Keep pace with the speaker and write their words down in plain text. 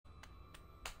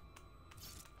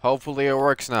Hopefully it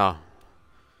works now.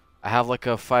 I have like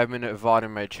a 5-minute VOD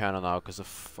in my channel now because of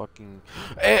fucking...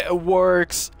 It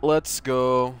works! Let's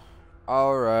go.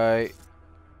 Alright.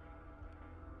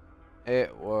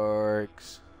 It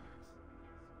works.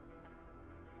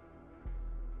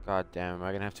 God damn, am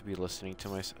I gonna have to be listening to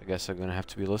myself? I guess I'm gonna have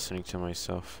to be listening to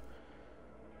myself.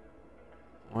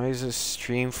 Why is this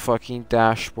stream fucking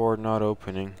dashboard not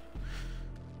opening?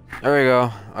 There we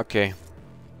go. Okay.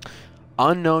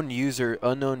 Unknown user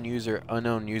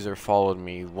followed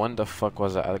me. When the fuck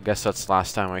was that? I guess that's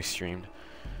last time I streamed.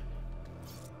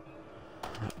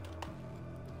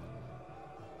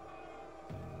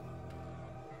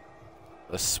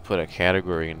 Let's put a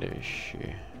category in this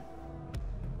shit.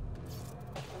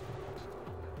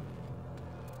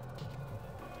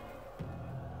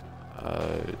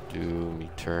 Doom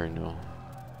Eternal.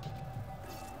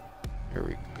 Here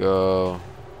we go.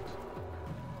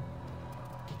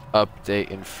 Update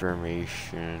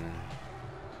information.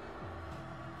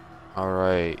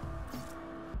 Alright.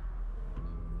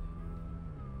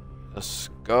 Let's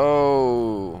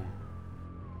go.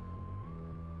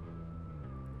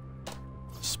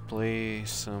 Let's play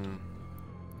some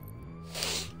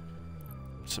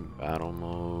battle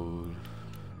mode.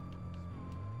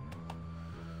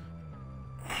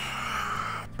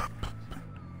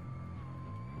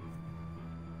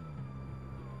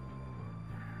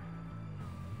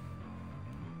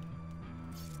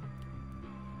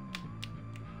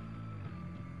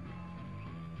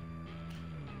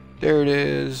 There it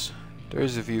is.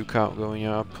 There's the view count going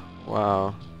up.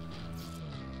 Wow.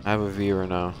 I have a viewer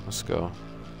now. Let's go.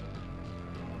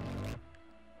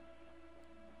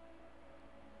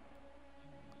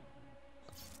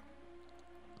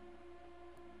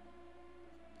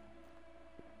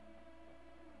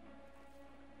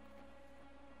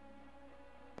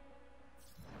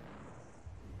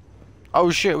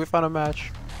 Oh shit, we found a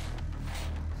match.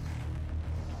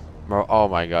 Bro, oh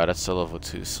my god, that's a level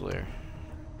 2 Slayer.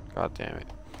 God damn it.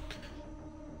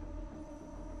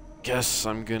 Guess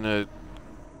I'm gonna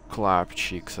clap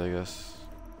cheeks, I guess.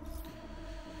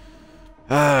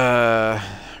 No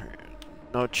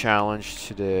challenge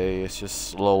today. It's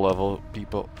just low level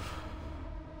people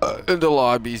in the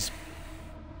lobbies.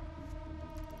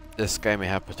 This guy may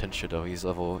have potential though. He's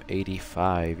level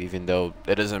 85, even though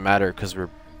it doesn't matter because we're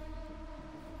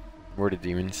the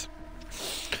demons.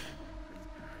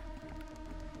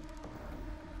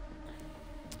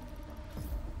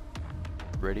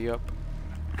 Ready up.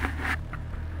 I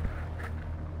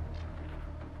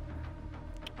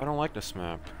don't like this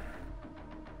map.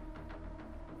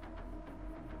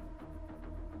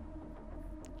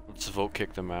 Let's vote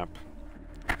kick the map.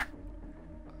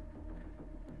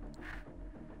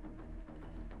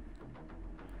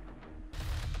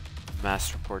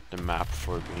 Mass report the map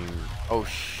for being... Oh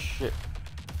shit.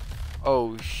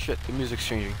 Oh shit, the music's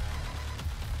changing.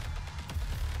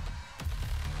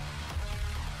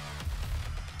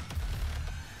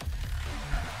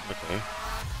 Okay.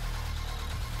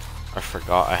 I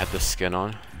forgot I had the skin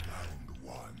on.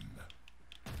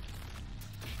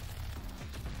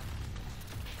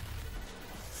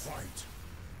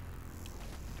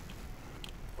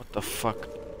 What the fuck?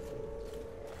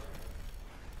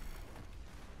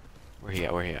 Where he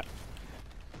at? Where he at?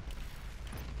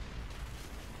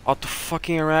 Oh, the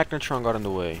fucking Arachnotron got in the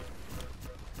way.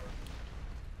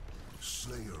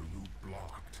 Slayer loot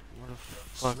blocked. Where the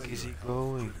fuck Slayer is he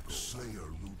going? Slayer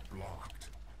loot blocked.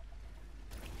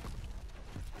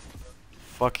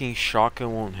 Fucking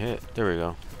shotgun won't hit. There we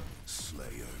go.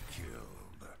 Slayer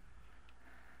killed.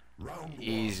 Round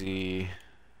Easy.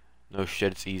 No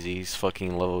shit, it's easy. He's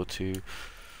fucking level 2.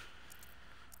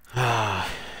 Ah.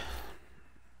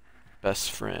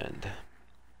 Best friend.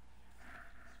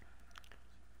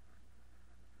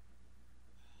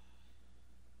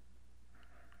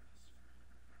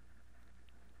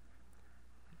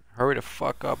 Hurry the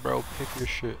fuck up, bro. Pick your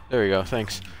shit. There we go.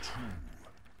 Thanks.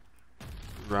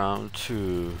 Round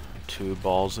 2. 2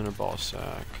 balls in a ball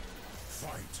sack.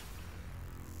 fight.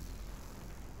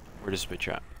 Where does bitch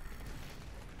at?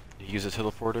 Did he use a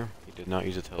teleporter? He did not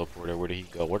use a teleporter. Where did he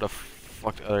go? Where the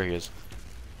fuck? Oh, there he is.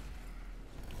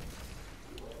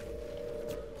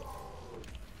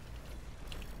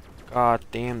 God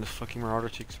damn, the fucking Marauder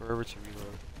takes forever to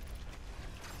reload.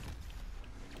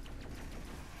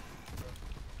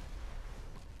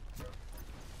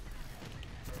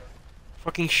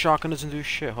 Fucking shotgun doesn't do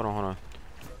shit. Hold on, hold on.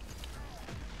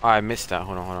 Oh, I missed that.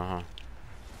 Hold on, hold on, hold on.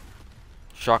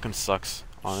 Shotgun sucks,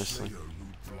 honestly. Slayer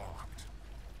loot blocked.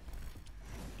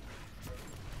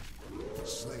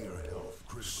 Slayer health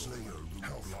critical. Slayer loot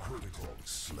blocked. Critical.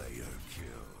 Slayer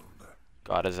killed.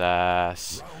 Got his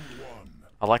ass. Round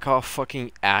 1. I like how a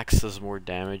fucking axe does more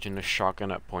damage than a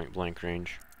shotgun at point blank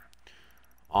range.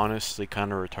 Honestly,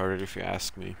 kind of retarded if you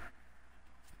ask me.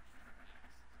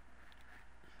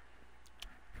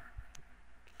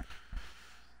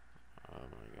 Oh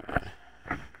my god.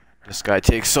 This guy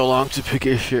takes so long to pick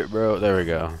his shit, bro. There we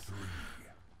go.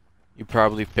 You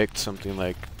probably picked something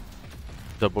like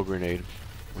double grenade,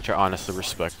 which I honestly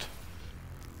respect.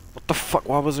 What the fuck?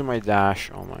 Why was in my dash?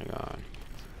 Oh my god.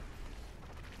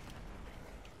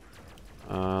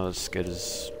 Let's get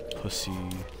his pussy.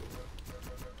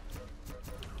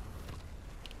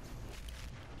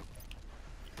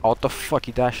 Oh, what the fuck?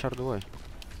 He dashed out of the way.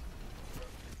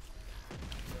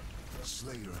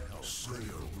 Slayer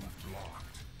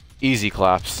blocked. Easy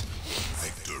claps.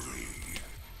 Victory.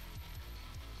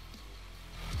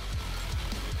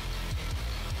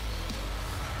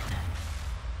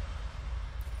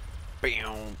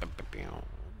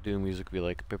 Doom music be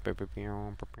like.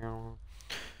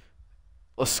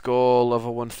 Let's go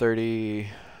level 130.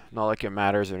 Not like it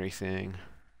matters or anything.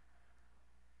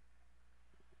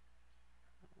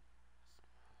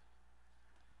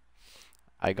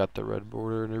 I got the red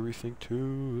border and everything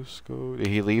too. Let's go. Did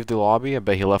he leave the lobby? I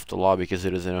bet he left the lobby because he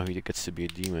doesn't know he gets to be a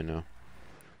demon now.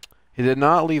 He did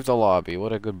not leave the lobby.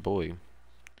 What a good boy.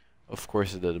 Of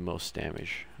course it did the most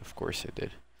damage. Of course it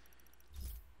did.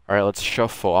 Alright, let's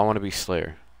shuffle. I want to be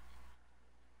Slayer.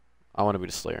 I want to be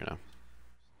the Slayer now.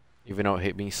 Even though I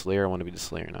hate being Slayer, I want to be the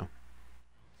Slayer now.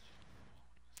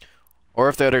 Or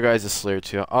if the other guy's a Slayer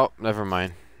too. Oh, never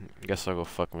mind. I guess I'll go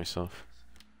fuck myself.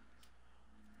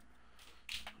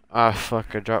 Ah,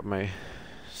 fuck. I dropped my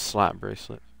slap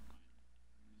bracelet.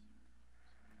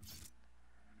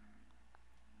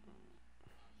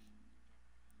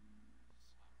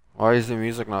 Why is the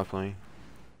music not playing?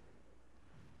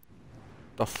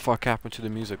 The fuck happened to the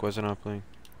music? Why is it not playing?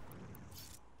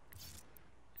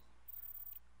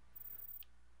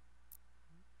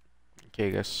 Okay,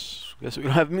 guess we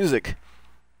don't have music.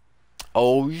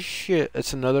 Oh shit,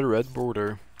 it's another red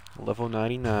border. Level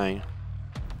 99.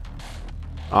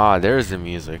 Ah, there's the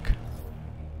music.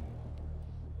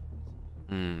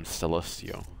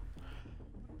 Celestio.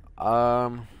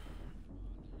 I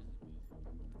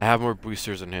have more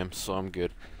boosters than him, so I'm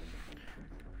good.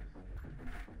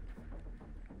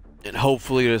 And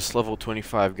hopefully this level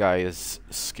 25 guy is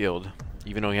skilled,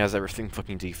 even though he has everything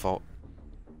fucking default.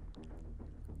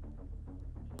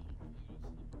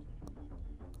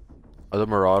 The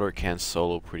Marauder can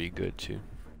solo pretty good too.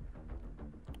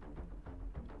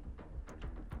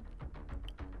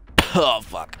 Oh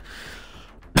fuck.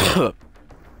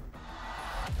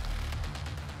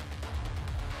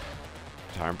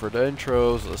 Time for the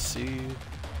intros, let's see.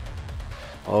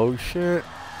 Oh shit.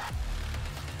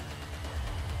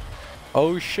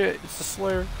 Oh shit, it's the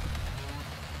Slayer.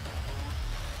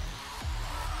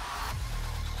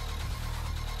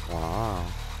 Wow.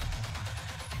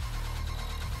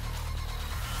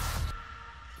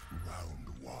 Round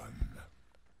one.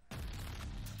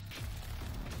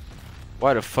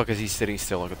 Why the fuck is he sitting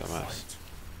still? Look at the mess.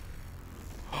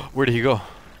 Where did he go?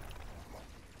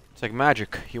 It's like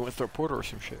magic. He went through a portal or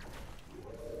some shit.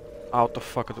 Oh, what the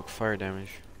fuck? I took fire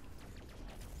damage.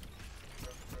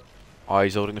 Oh,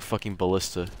 he's holding the fucking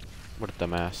ballista. What a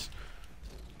dumbass.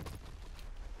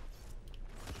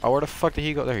 Oh, where the fuck did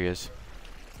he go? There he is.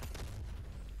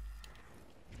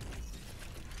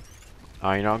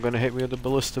 Oh, you're not gonna hit me with the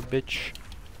ballista, bitch.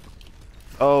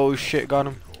 Oh shit, got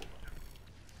him.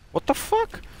 What the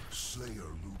fuck? Slayer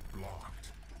loop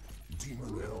blocked.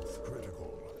 Demon health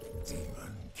critical.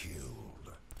 Demon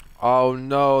killed. Oh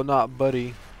no, not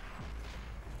buddy.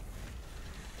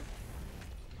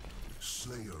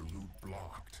 Slayer loop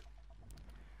blocked.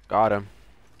 Got him.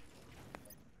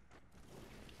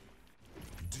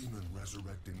 Demon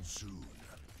resurrecting soon.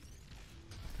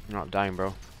 You're not dying,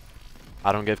 bro.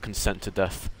 I don't give consent to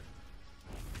death.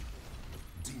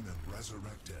 Demon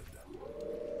resurrected.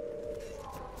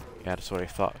 Yeah, that's what I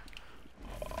thought.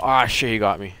 Ah, shit, he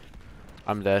got me.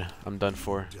 I'm dead. I'm done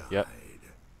for. Yep.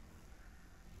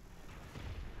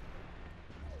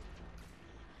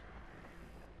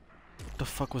 What the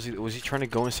fuck was he? Was he trying to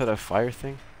go inside that fire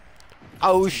thing?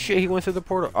 Oh shit, he went through the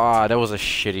portal. Ah, that was a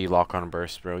shitty lock-on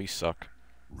burst, bro. You suck.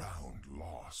 Round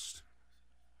lost.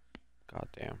 God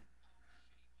damn.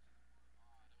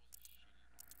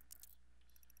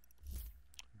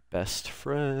 Best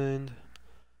friend.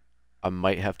 I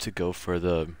might have to go for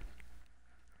the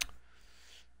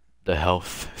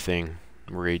health thing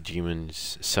where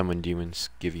demons summon demons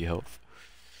give you health.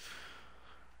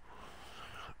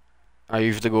 I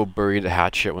usually go bury the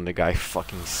hatchet when the guy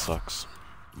fucking sucks.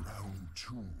 Round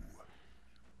two.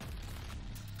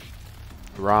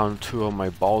 round 2 of my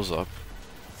balls up.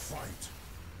 Fight.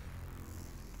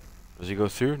 Does he go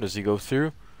through? Does he go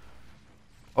through?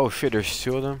 Oh shit, there's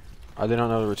 2 of them? I did not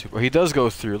know there were 2. Oh, he does go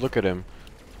through. Look at him.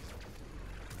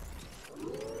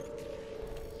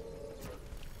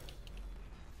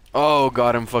 Oh,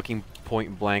 got him fucking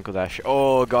point blank with that shit.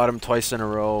 Oh, got him twice in a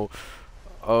row.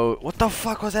 Oh, what the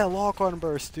fuck was that lock-on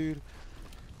burst, dude?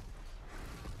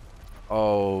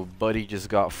 Oh, buddy just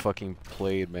got fucking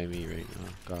played by me right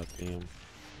now. God damn.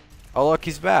 Oh, look,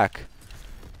 he's back.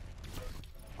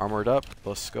 Armored up.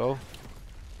 Let's go.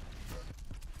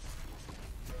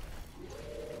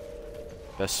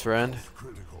 Best friend.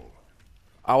 Critical.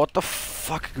 Oh, what the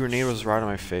fuck? Grenade was right on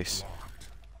my face.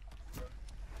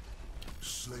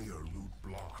 Slayer loot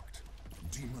blocked.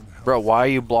 Demon health. Bro, why are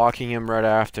you blocking him right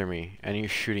after me? And you're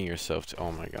shooting yourself too.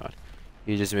 Oh my god.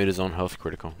 He just made his own health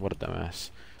critical. What a dumbass.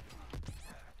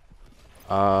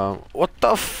 What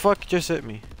the fuck just hit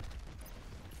me?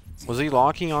 Was he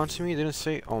locking onto me? Didn't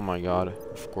say. Oh my god.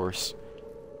 Of course.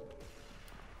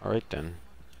 Alright then.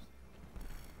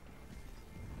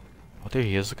 Oh, there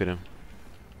he is. Look at him.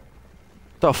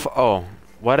 The f. Oh.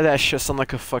 Why did that shit sound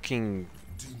like a fucking.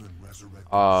 Demon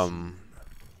resurrecting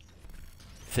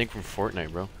Thing from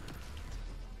Fortnite, bro.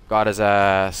 Got his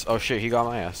ass. Oh shit, he got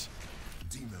my ass.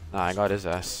 Demon Nah, I got his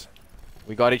ass.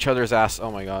 We got each other's ass.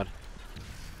 Oh my god.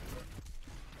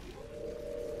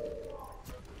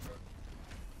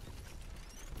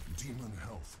 Demon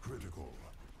health critical.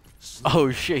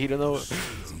 Oh shit, he don't know.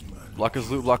 Block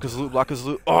his loot, block his loot, block his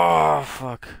loot. Oh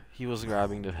fuck. He was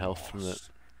grabbing the health from the.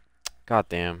 God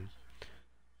damn.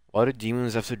 Why do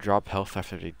demons have to drop health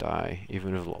after they die,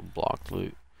 even if blocked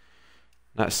loot?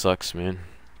 That sucks, man.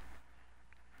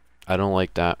 I don't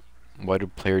like that. Why do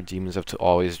player demons have to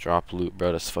always drop loot,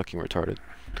 bro? That's fucking retarded.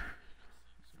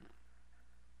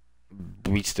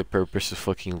 Beats the purpose of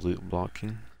fucking loot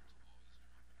blocking.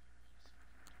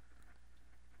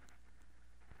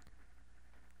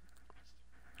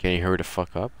 Can you hurry the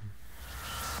fuck up?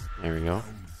 There we go.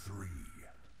 Round 3.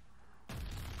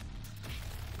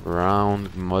 Round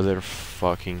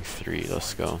motherfucking 3.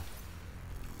 Let's go.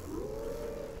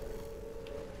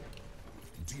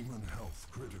 Demon health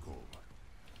critical.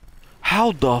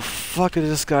 How the fuck did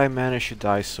this guy manage to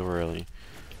die so early?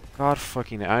 God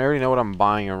fucking. I already know what I'm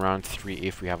buying in round 3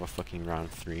 if we have a fucking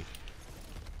round 3.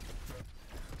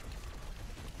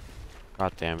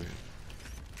 God damn it.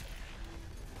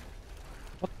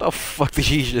 What the fuck did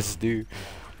he just do?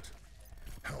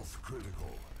 Health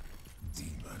critical.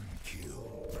 Demon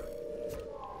killed.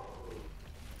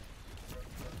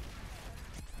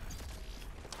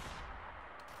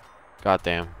 God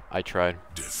damn. I tried.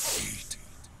 Defeat.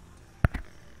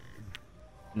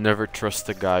 Never trust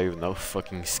a guy with no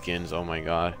fucking skins. Oh my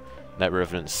god. That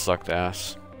Revenant sucked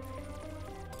ass.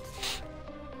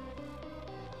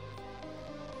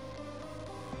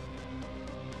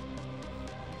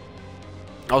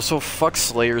 Also, fuck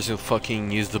Slayers who fucking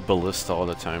use the Ballista all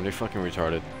the time. They're fucking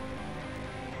retarded.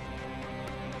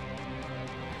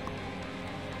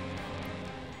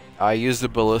 I use the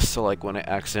Ballista like when I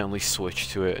accidentally switch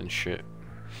to it and shit.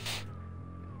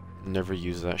 Never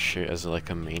use that shit as like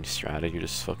a main strategy. You're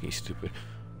just fucking stupid.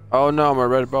 Oh no, my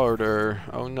red border.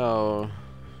 Oh no.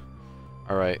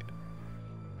 Alright.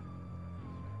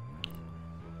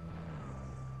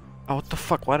 Oh, what the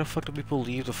fuck? Why the fuck do people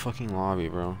leave the fucking lobby,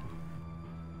 bro?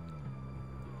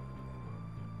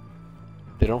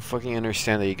 They don't fucking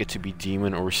understand that you get to be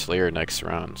Demon or Slayer next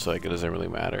round, so like it doesn't really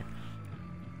matter.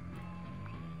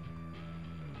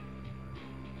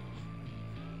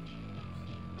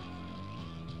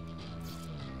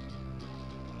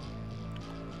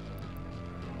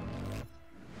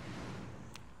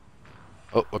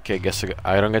 Oh, okay, guess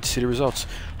I don't get to see the results.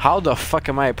 How the fuck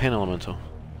am I a Pin Elemental?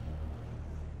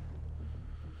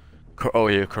 Oh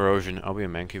yeah, Corrosion. I'll be a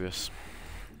Mancubus.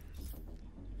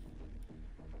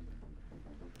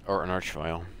 Or an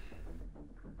Archvile.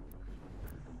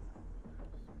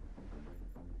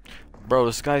 Bro,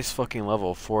 this guy's fucking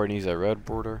level 4 and he's a red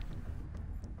border.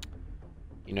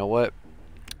 You know what?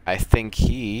 I think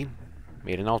he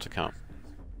made an alt account.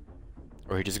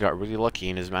 Or he just got really lucky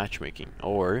in his matchmaking.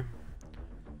 Or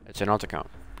it's an alt account.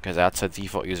 Because that's a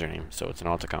default username, so it's an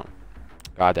alt account.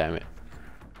 God damn it.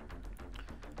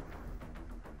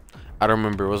 I don't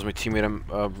remember. Was my teammate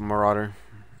a Marauder?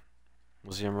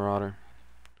 Was he a Marauder?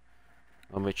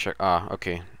 Let me check. Ah,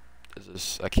 okay.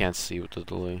 I can't see with the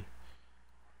delay.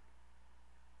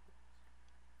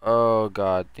 Oh,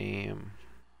 god damn.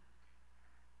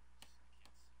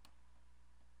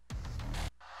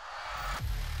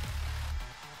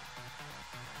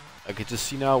 I get to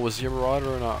see now, was he a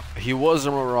Marauder or not? He was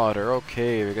a Marauder.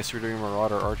 Okay, I guess we're doing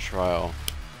Marauder Archvile.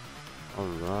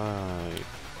 Alright.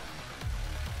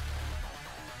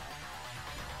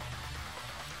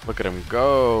 Look at him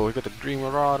go. Look at the Green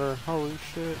Marauder. Holy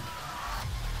shit.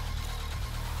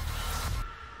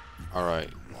 Alright.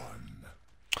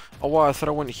 Oh wow, I thought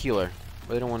I went healer.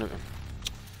 But I don't want to.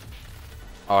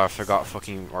 Oh, I forgot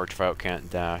fucking Archvile can't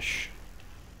dash.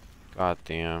 God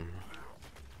damn.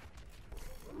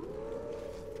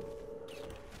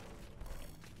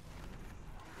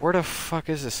 Where the fuck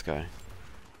is this guy?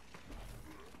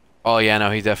 Oh yeah, no,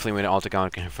 he definitely made an Altagon. I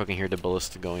can fucking hear the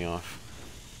ballista going off.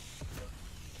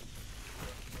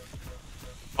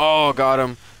 Oh, got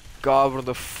him. God, with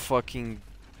the fucking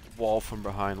wall from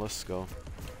behind. Let's go.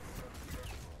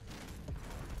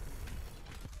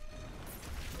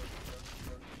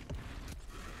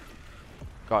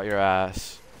 Got your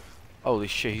ass. Holy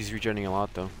shit, he's regenerating a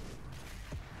lot though.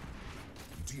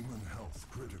 Demon health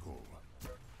critical.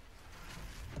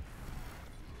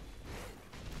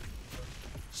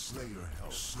 Slayer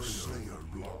health. Slayer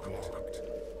blocked.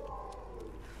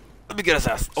 Let me get his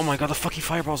ass. Oh my god, the fucking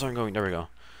fireballs aren't going. There we go.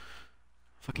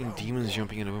 Fucking demons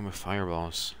jumping in the way with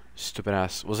fireballs. Stupid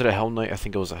ass. Was it a Hell Knight? I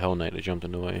think it was a Hell Knight that jumped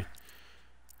in the way.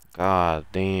 God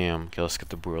damn. Okay, let's get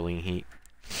the boiling heat.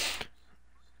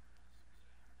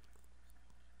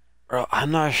 Bro,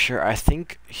 I'm not sure. I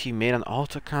think he made an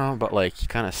alt account, but like he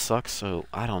kind of sucks, so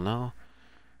I don't know.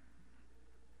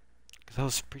 Cause that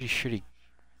was pretty shitty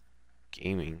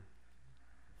gaming.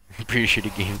 Pretty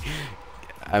shitty game.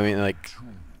 I mean, like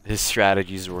his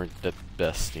strategies weren't the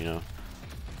best, you know.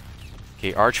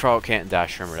 Okay, Archvile can't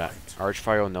dash. Remember that.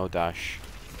 Archvile no dash.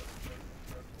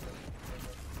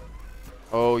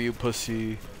 Oh, you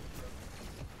pussy.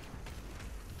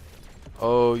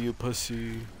 Oh, you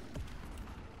pussy.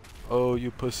 Oh,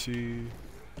 you pussy.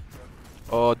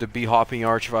 Oh, the bee hopping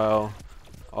Archvile.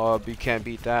 Oh, bee can't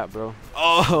beat that, bro.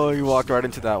 Oh, he walked right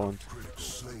into that one.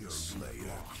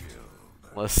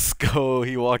 Let's go.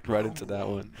 He walked right into that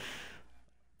one.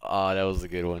 Ah, that was a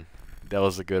good one. That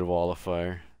was a good wall of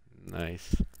fire.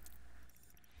 Nice.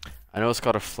 I know it's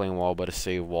called a flame wall, but I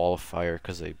say wall of fire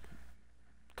because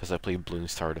I play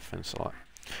Bloons Tower Defense a lot.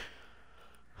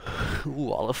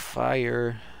 Wall of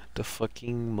fire. The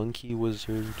fucking monkey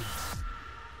wizard.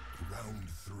 Round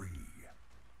 3.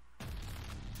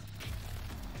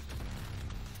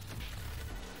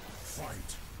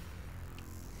 Fight.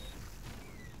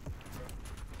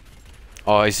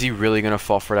 Oh, is he really gonna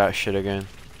fall for that shit again?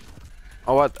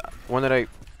 Oh, what? When did I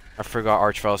forgot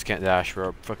Archviles can't dash,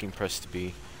 bro. Fucking pressed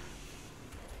B.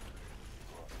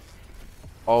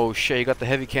 Oh shit, you got the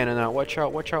heavy cannon out. Watch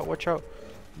out, watch out, watch out.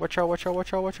 Watch out, watch out,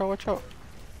 watch out, watch out, watch out.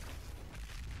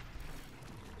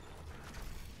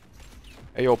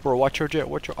 Hey yo, bro, watch your jet,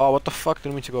 watch your. Oh, what the fuck?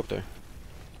 Didn't mean to go up there.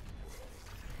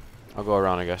 I'll go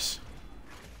around, I guess.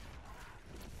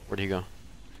 Where'd he go?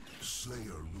 Slayer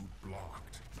loot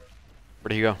blocked.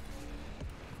 Where'd he go?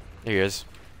 There he is.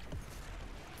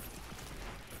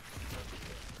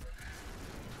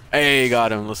 Hey,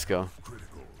 got him. Let's go.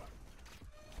 Critical.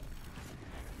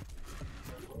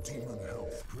 Demon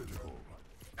health critical.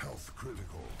 Health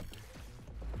critical.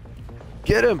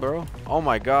 Get him, bro. Oh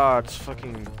my god, it's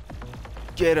fucking.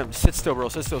 Get him. Sit still, bro.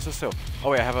 Sit still, sit still.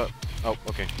 Oh, wait, I have a. Oh,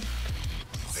 okay.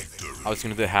 Victory. I was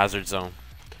gonna do the hazard zone.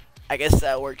 I guess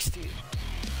that works too.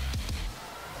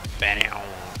 Bam.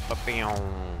 Ba-bam.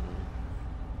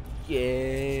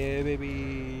 Yeah,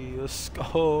 baby. Let's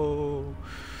go.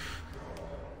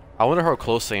 I wonder how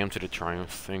close I am to the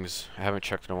triumph things. I haven't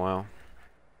checked in a while.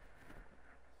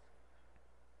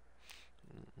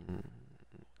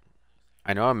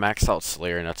 I know I maxed out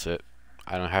Slayer and that's it.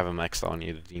 I don't have a maxed out any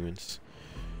of the demons.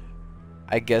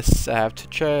 I guess I have to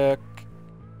check.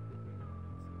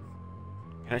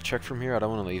 Can I check from here? I don't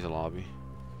want to leave the lobby.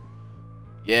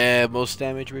 Yeah, most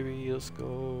damage, baby. Let's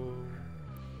go.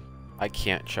 I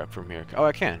can't check from here. Oh,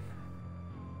 I can.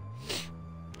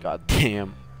 God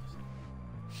damn.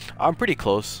 I'm pretty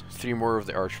close. 3 more of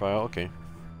the Archvile. Okay.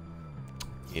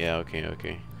 Yeah, okay,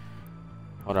 okay.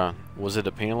 Hold on. Was it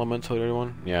a Pain Elemental, the other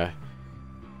one? Yeah.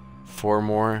 4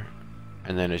 more.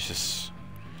 And then it's just...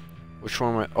 Which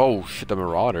one am I... Oh, shit, the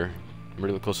Marauder. I'm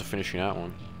really close to finishing that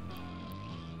one.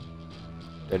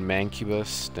 Then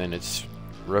Mancubus. Then it's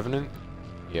Revenant.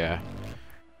 Yeah.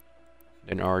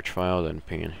 Then Archvile, then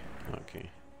Pain. Okay.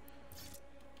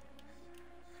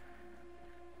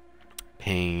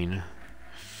 Pain.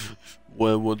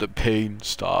 When will the pain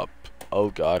stop? Oh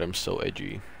god, I'm so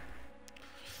edgy.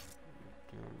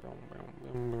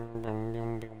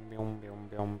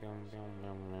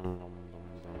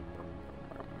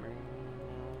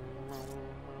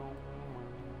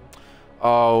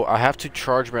 Oh, I have to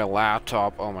charge my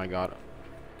laptop. Oh my god.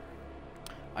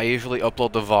 I usually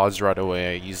upload the VODs right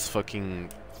away. I use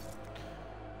fucking...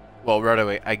 Well, right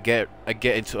away. I get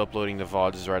into uploading the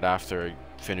VODs right after I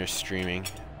finish streaming.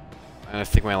 And I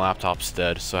think my laptop's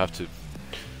dead, so I have to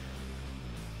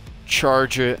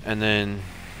charge it and then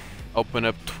open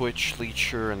up Twitch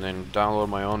Leecher and then download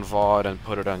my own VOD and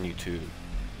put it on YouTube.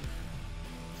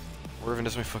 Where even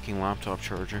is my fucking laptop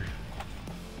charger?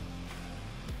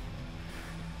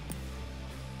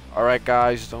 Alright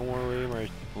guys, don't worry, my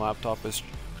laptop is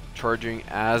charging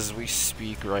as we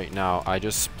speak right now. I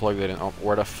just plugged it in. Oh,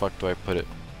 where the fuck do I put it?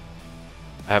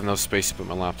 I have no space to put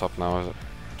my laptop now as I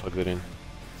plugged it in.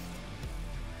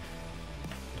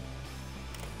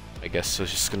 I guess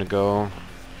it's just gonna go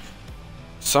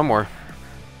somewhere.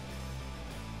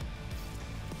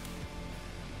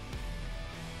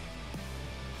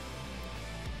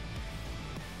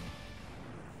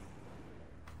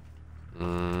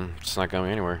 It's not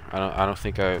going anywhere. I don't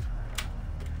think I...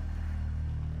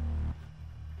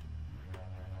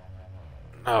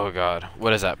 Oh god.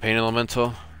 What is that? Pain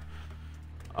Elemental?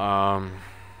 What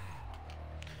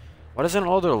is in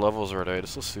all their levels already?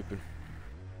 It's so stupid.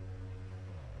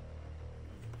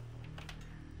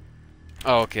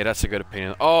 Oh, okay, that's a good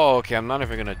opinion. Oh, okay, I'm not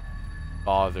even gonna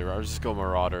bother. I'll just go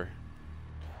Marauder.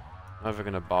 I'm not even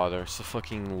gonna bother. It's a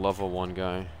fucking level 1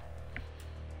 guy.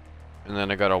 And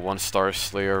then I got a 1-star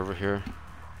Slayer over here.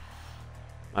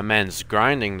 My man's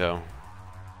grinding though.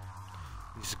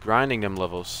 He's grinding them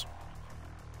levels.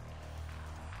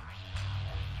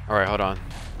 Alright, hold on.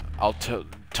 I'll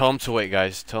tell him to wait,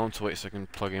 guys. Tell him to wait so I can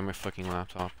plug in my fucking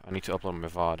laptop. I need to upload my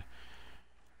VOD.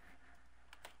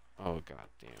 Oh god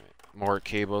damn it. More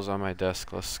cables on my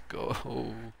desk. Let's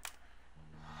go.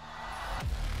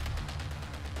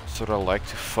 That's what I like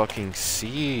to fucking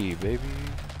see, baby.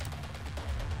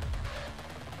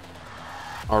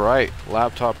 Alright,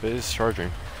 laptop is charging.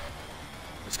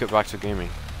 Let's get back to gaming.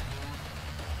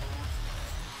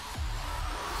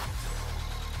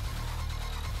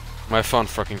 My phone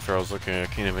fucking froze. Okay, I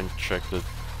can't even check the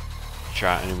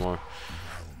chat anymore.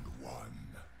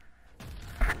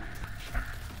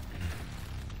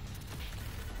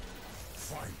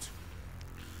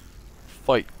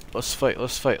 Fight. Let's fight.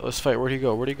 Let's fight. Let's fight. Where'd he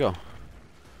go? Where'd he go?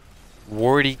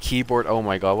 Wardy keyboard. Oh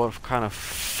my god, what kind of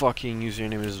fucking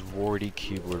username is Wardy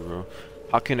keyboard, bro?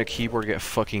 How can a keyboard get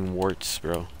fucking warts,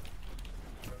 bro?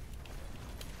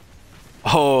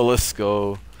 Oh, let's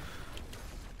go.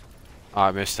 Oh,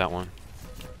 I missed that one.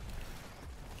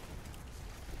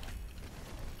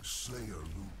 Slayer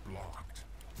loop blocked.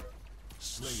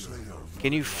 Slayer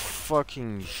Can you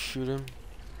fucking shoot him?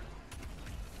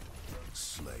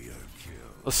 Slayer kill.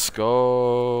 Let's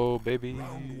go, baby.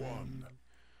 Round 1.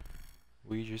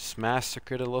 We just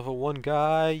massacred a level 1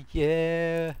 guy,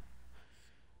 yeah.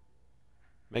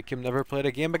 Make him never play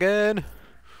the game again.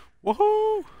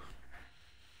 Woohoo!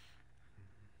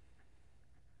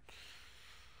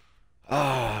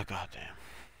 Ah, goddamn.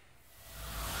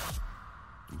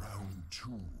 Round 2.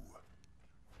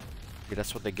 Okay,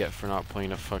 that's what they get for not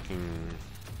playing a fucking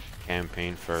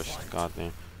campaign first.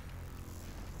 Goddamn.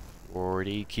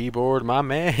 40 keyboard, my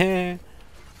man.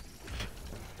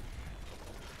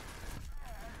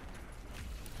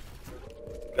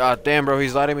 God damn, bro,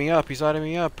 he's lighting me up. He's lighting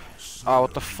me up. Oh,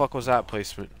 what the fuck was that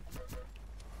placement?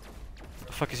 What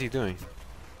the fuck is he doing?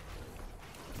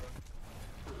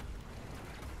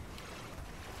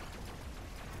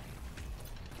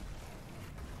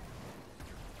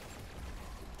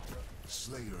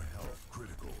 Slayer health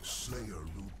critical. Slayer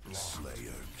loop blocked.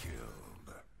 Slayer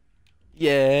killed.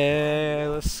 Yeah,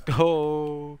 let's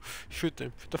go. Shoot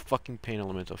the fucking Pain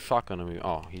Elemental. Shotgun on me.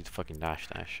 Oh, he fucking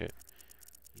dashed that shit.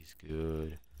 He's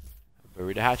good.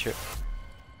 Bury the hatchet.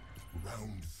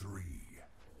 Round 3.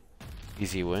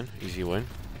 Easy win. Easy win.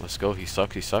 Let's go. He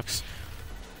sucks. He sucks.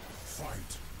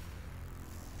 Fight.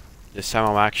 This time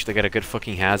I'm actually get a good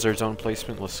fucking hazard zone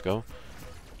placement. Let's go.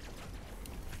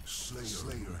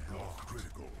 Slayer health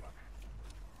critical.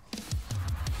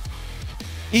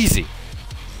 Easy.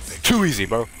 Too easy,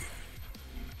 bro.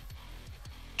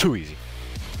 Too easy.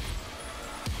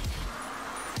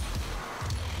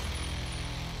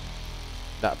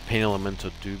 That Pain Elemental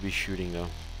do be shooting though.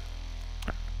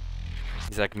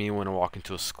 He's like me when I walk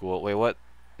into a school. Wait, what?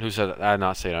 Who said that? I did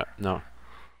not say that. No.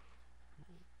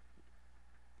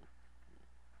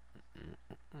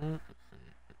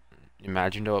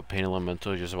 Imagine though a Pain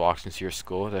Elemental just walks into your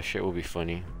school. That shit will be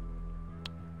funny.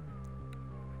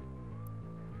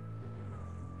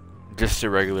 Just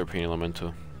a regular Pain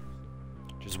Elemental.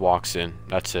 Just walks in.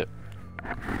 That's it.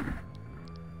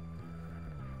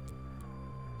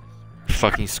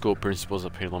 Fucking school principal's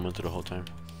a Pain Elemental the whole time.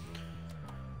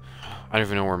 I don't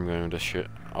even know where I'm going with this shit.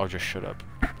 I'll just shut up.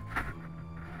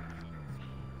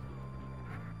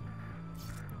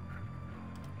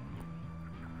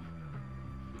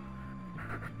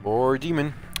 Or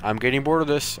demon. I'm getting bored of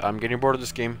this. I'm getting bored of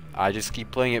this game. I just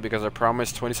keep playing it because I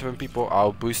promised 27 people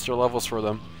I'll boost their levels for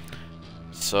them.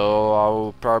 So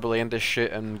I'll probably end this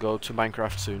shit and go to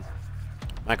Minecraft soon.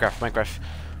 Minecraft.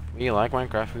 We like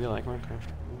Minecraft.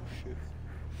 Oh shit.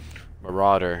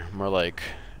 Marauder. More like,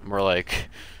 more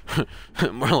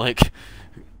like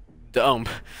dumb.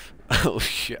 Oh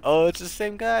shit. Oh, it's the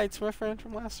same guy. It's my friend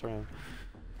from last round.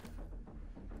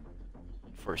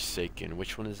 Forsaken.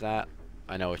 Which one is that?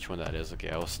 I know which one that is. Okay,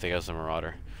 I will stay as a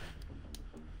Marauder.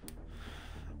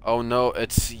 Oh no,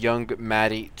 it's Young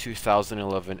Maddie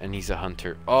 2011 and he's a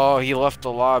hunter. Oh, he left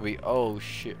the lobby. Oh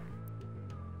shit.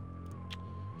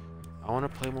 I want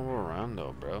to play one more round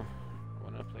though, bro. I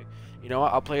want to play. You know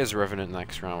what? I'll play as Revenant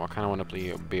next round. I kind of want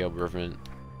to be a Revenant.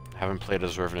 Haven't played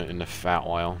as Revenant in a fat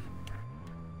while.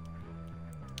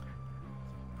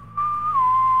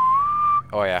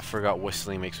 Oh yeah, I forgot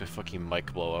whistling makes my fucking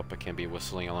mic blow up. I can't be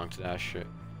whistling along to that shit.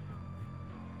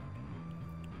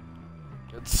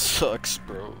 It sucks,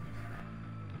 bro.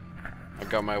 I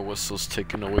got my whistles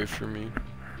taken away from me.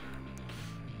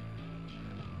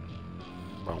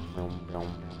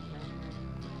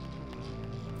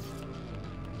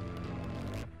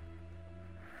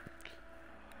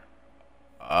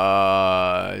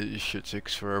 Shit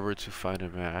takes forever to find a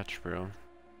match, bro.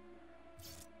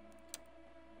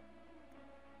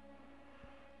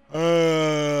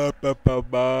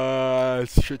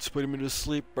 Shit's putting me to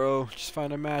sleep, bro. Just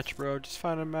find a match, bro. Just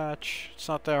find a match. It's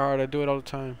not that hard. I do it all the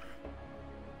time.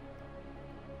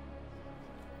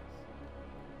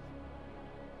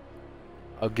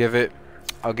 I'll give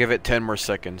it 10 more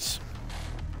seconds.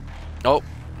 Oh,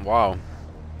 wow.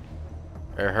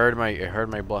 It heard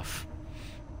my bluff.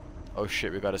 Oh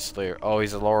shit, we got a Slayer. Oh,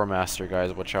 he's a Lore Master,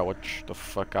 guys. Watch out, watch the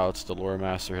fuck out. It's the Lore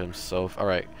Master himself.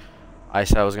 Alright. I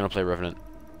said I was gonna play Revenant.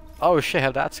 Oh shit,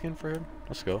 have that skin for him?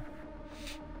 Let's go.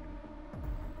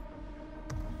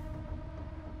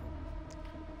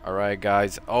 Alright,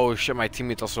 guys. Oh shit, my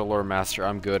teammate's also a Lore Master.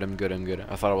 I'm good.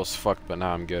 I thought I was fucked, but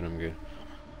now I'm good.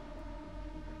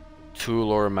 2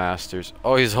 Lore Masters.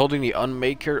 Oh, he's holding the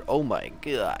Unmaker. Oh my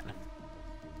god.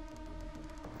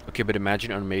 Okay, but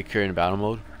imagine Unmaker in battle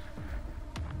mode.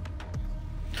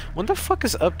 When the fuck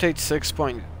is update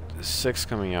 6.6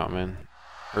 coming out, man?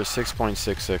 Or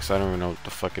 6.66, I don't even know what the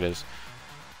fuck it is.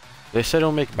 They said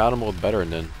it'll make battle mode better,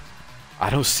 and then I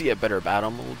don't see a better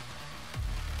battle mode.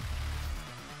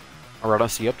 Or I don't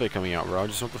see update coming out, bro. I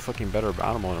just want the fucking better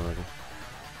battle mode already.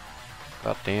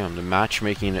 God damn, the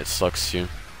matchmaking, it sucks too.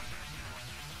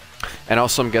 And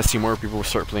also, I'm guessing more people will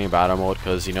start playing battle mode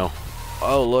because, you know,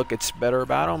 oh look, it's better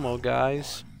battle mode,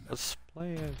 guys. Let's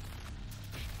play it.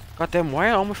 Goddamn, why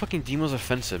are all my fucking demos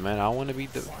offensive, man? I want to be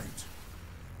the.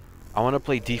 I want to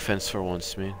play defense for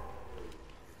once, man.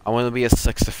 I want to be a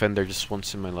sex offender just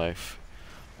once in my life.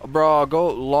 Bro, go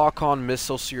lock on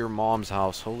missiles to your mom's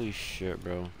house. Holy shit,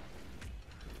 bro.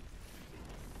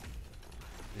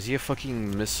 Is he a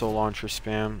fucking missile launcher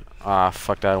spam? Ah,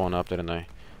 fucked that one up, didn't I?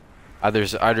 I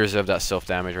deserve that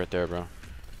self-damage right there, bro.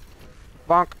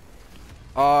 Bonk.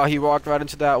 Ah, he walked right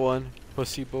into that one.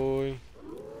 Pussy boy.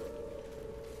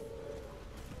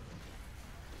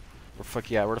 Where the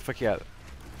fuck you at? Where the fuck you at?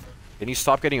 Can you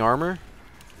stop getting armor?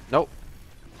 Nope.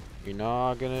 You're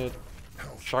not gonna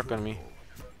shotgun me.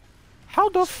 How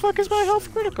the fuck is my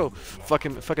health critical? Fuck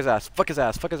him, fuck his ass, fuck his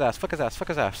ass, fuck his ass, fuck his ass, fuck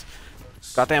his ass.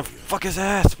 Goddamn, fuck his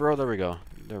ass, bro. There we go.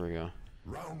 There we go.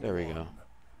 There we go.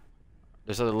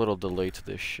 There's a little delay to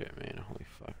this shit, man. Holy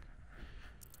fuck.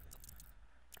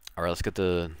 Alright, let's get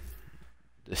the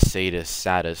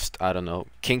saddest, I don't know.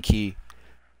 Kinky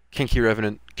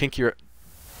Revenant.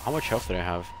 How much health did I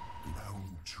have?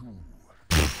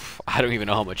 I don't even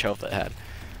know how much health I had.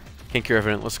 Kinky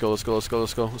Revenant, let's go,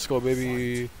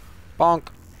 baby. Bonk.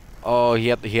 Oh, he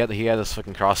had this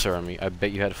fucking crosshair on me. I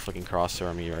bet you had a fucking crosshair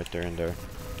on me right there and there.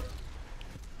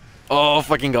 Oh,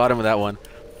 fucking got him with that one.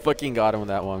 Fucking got him with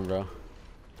that one, bro.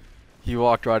 He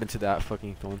walked right into that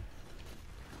fucking thing.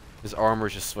 His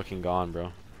armor's just fucking gone,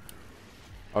 bro.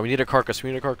 Oh, we need a carcass.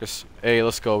 Hey,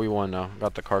 let's go. We won now.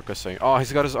 Got the carcass. Oh,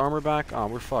 he's got his armor back. Oh,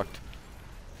 we're fucked.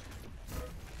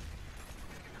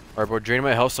 Alright, bro. Drain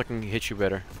my health so I can hit you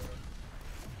better.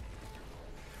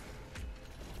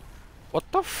 What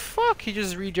the fuck? He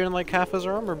just regenerated like half his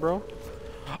armor, bro.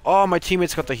 Oh, my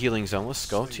teammate's got the healing zone. Let's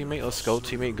go, teammate. Let's go,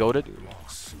 teammate. Goated.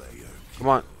 Come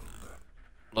on.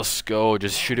 Let's go.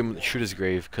 Just shoot him. Shoot his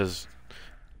grave, because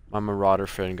my Marauder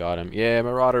friend got him. Yeah,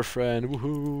 Marauder friend.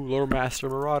 Woohoo. Lore Master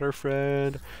Marauder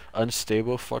friend.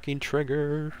 Unstable fucking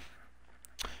trigger.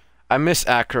 I miss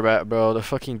Acrobat, bro. The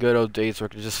fucking good old days where I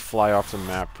could just fly off the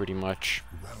map, pretty much.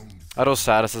 Although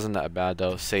Sadist isn't that bad,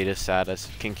 though. Sadist,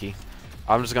 Kinky.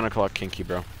 I'm just gonna call it kinky,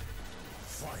 bro.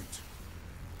 Fight.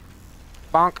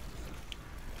 Bonk.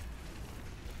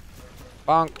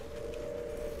 Bonk.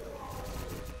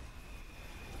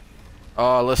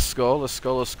 Oh, let's go, let's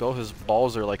go, let's go. His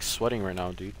balls are like sweating right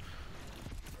now, dude.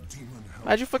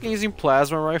 Imagine fucking using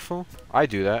plasma rifle. I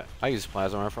do that. I use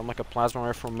plasma rifle. I'm like a plasma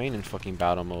rifle main in fucking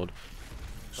battle mode.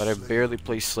 But I barely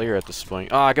play Slayer at this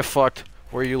point. Ah, I get fucked.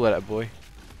 Where you lit at, boy?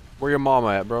 Where your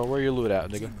mama at, bro? Where your loot at,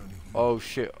 nigga? Oh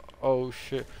shit. Oh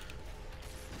shit.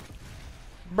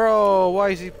 Bro, why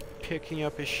is he picking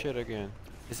up his shit again?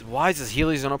 Why is his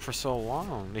Healy's on up for so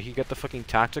long? Did he get the fucking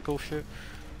tactical shit?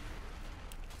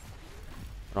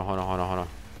 Hold on, hold on, hold on.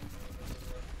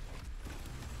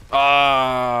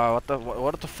 Ah,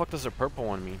 what the fuck does the purple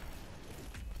one mean?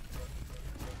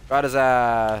 Got his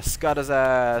ass, got his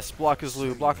ass. Block his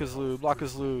loot, block his loot, block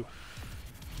his loot.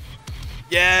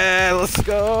 Yeah, let's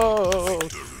go.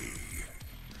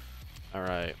 All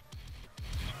right.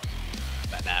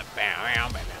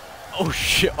 Oh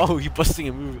shit! Oh, he busting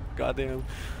a move. Goddamn.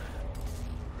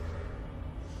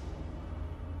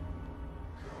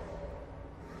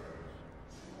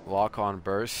 Lock on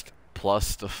burst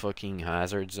plus the fucking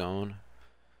hazard zone.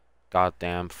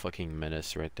 Goddamn fucking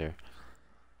menace right there.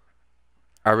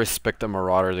 I respect the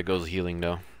Marauder that goes healing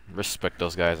though. Respect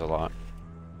those guys a lot.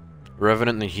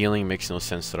 Revenant and healing makes no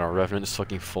sense at all. Revenant is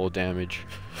fucking full damage.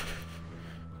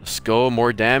 Let's go,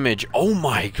 more damage. Oh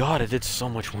my god, I did so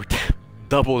much more damage.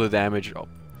 Double the damage. Oh,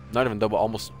 not even double,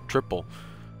 almost triple.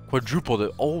 Quadruple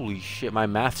it. Holy shit, my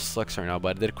math sucks right now,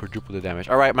 but I did quadruple the damage.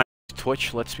 Alright, my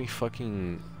Twitch lets me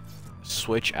fucking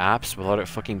switch apps without it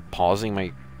fucking pausing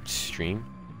my stream.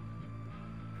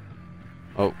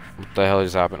 Oh, what the hell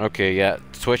just happened? Okay, yeah,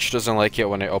 Twitch doesn't like it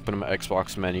when I open my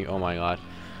Xbox menu. Oh my god.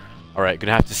 Alright,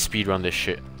 gonna have to speedrun this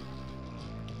shit.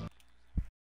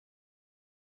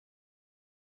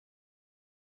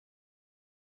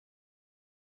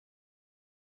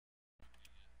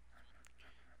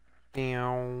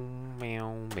 Meow,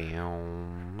 meow, meow,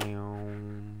 meow.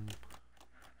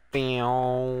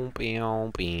 Meow,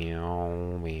 meow,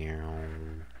 meow, meow.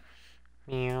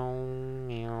 Meow,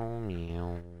 meow,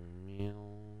 meow, meow.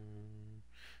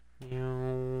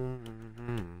 Meow.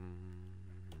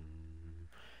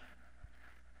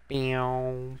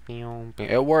 Meow, meow, meow.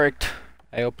 It worked.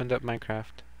 I opened up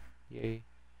Minecraft. Yay.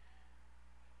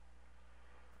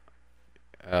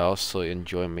 I also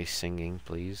enjoy my singing,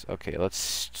 please. Okay,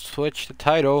 let's switch the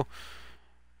title.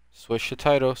 Switch the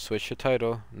title, switch the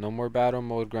title. No more battle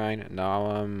mode grind. Now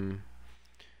I'm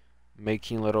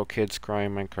making little kids cry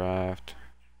in Minecraft.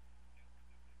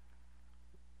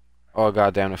 Oh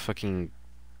goddamn, the fucking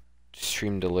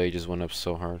stream delay just went up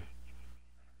so hard.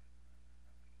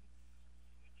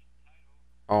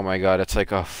 Oh my god, it's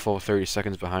like a full 30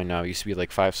 seconds behind now. It used to be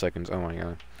like 5 seconds. Oh my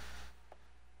god.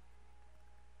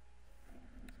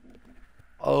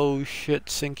 Oh shit,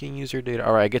 syncing user data.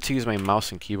 Alright, I get to use my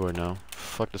mouse and keyboard now.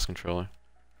 Fuck this controller.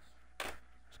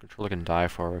 This controller can die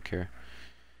for all I care.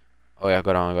 Oh yeah, I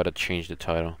gotta change the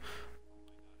title.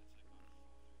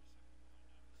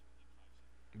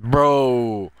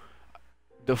 Bro!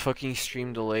 The fucking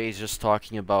stream delay is just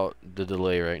talking about the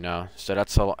delay right now. So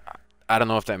that's all. I don't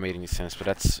know if that made any sense, but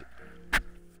that's...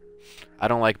 I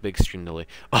don't like big stream delay.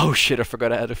 Oh shit, I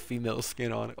forgot I had a female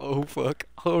skin on. Oh fuck.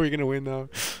 Oh, we're gonna win now.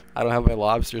 I don't have my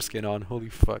lobster skin on. Holy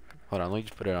fuck. Hold on, let me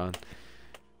just put it on.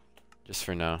 Just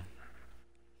for now.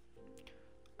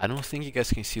 I don't think you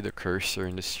guys can see the cursor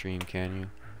in the stream, can you?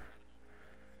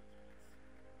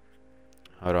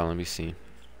 Hold on, let me see.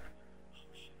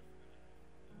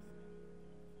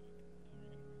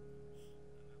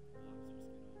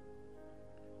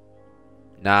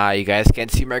 Nah, you guys can't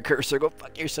see my cursor. Go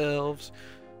fuck yourselves.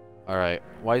 All right.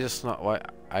 Why is this not? Why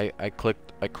I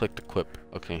clicked equip.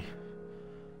 Okay.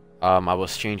 I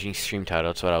was changing stream title.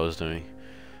 That's what I was doing.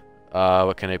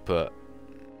 What can I put?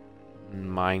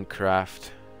 Minecraft.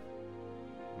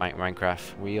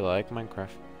 Minecraft. We like Minecraft.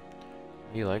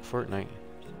 We like Fortnite.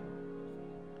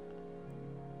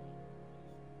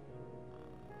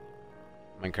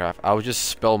 Minecraft. I would just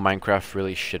spell Minecraft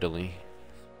really shittily.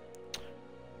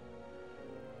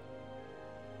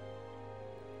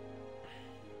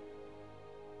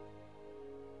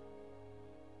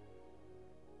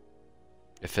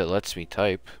 If it lets me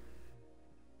type.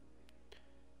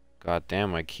 God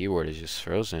damn, my keyboard is just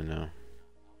frozen now.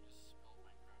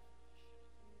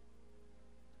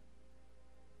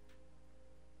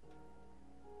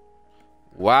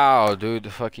 Wow, dude,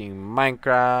 the fucking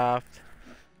Minecraft.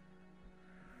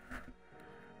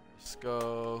 Let's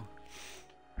go.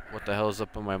 What the hell is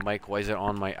up on my mic? Why is it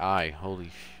on my eye? Holy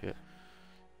shit.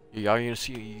 Y'all gonna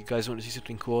see? You guys want to see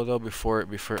something cool though? Before,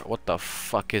 what the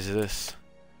fuck is this?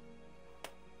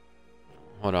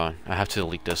 Hold on. I have to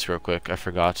delete this real quick. I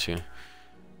forgot to.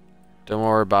 Don't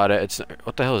worry about it. It's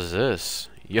what the hell is this?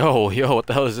 Yo, what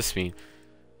the hell does this mean?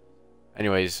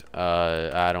 Anyways,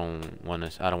 I don't want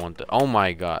this. I don't want that. Oh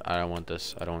my god, I don't want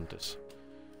this. I don't want this.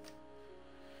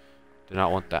 Do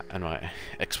not want that in my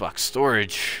Xbox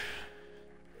storage.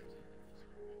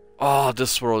 Oh,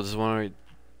 this world is one where I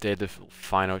did the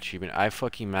final achievement. I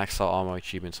fucking maxed out all my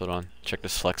achievements. Hold on. Check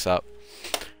this flex out.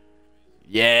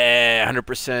 Yeah,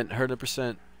 100%,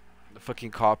 100%. The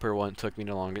fucking copper one took me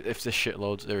no longer. If this shit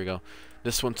loads, there we go.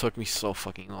 This one took me so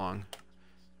fucking long.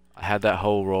 I had that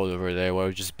whole road over there where I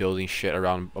was just building shit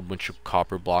around a bunch of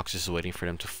copper blocks, just waiting for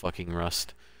them to fucking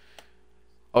rust.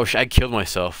 Oh shit, I killed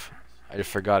myself. I just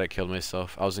forgot I killed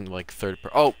myself. I was in like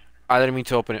oh, I didn't mean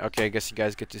to open it. Okay, I guess you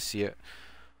guys get to see it.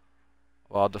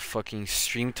 Well, the fucking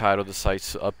stream title decides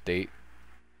to update.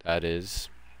 That is.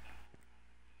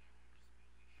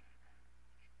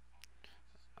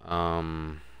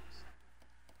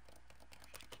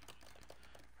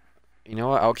 You know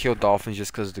what? I'll kill dolphins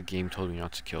just because the game told me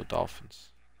not to kill dolphins.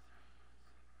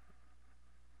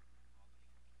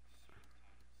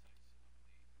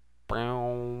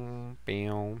 Bow,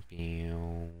 bow,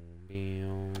 bow,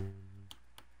 bow.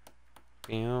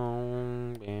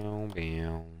 Bow, bow,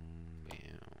 bow,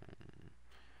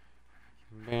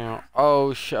 bow.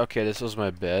 Oh shit, okay, this was my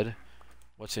bed.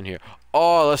 What's in here?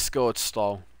 Oh, let's go, it's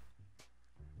stall.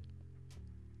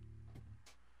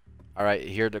 Alright,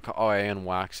 here the oh, I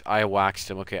unwaxed. I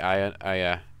waxed him. Okay,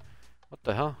 what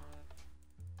the hell?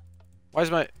 Why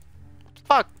is my... What the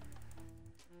fuck?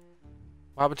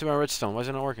 What happened to my redstone? Why is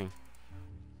it not working?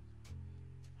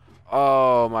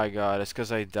 Oh my god, it's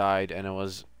because I died and it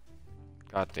was...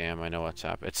 God damn, I know what's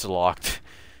happened. It's locked.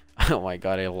 Oh my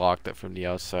god, I locked it from the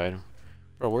outside.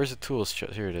 Bro, where's the tools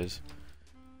chest? Here it is.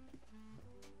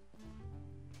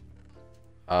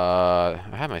 I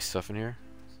have my stuff in here.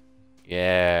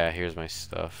 Yeah, here's my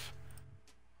stuff.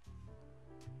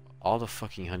 All the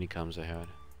fucking honeycombs I had.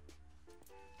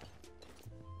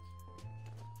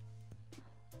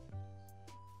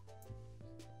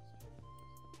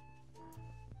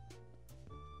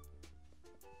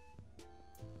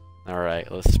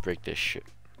 Alright, let's break this shit.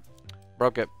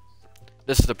 Broke it.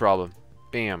 This is the problem.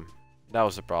 Bam. That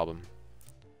was the problem.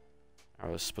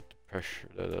 Alright, let's put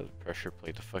the pressure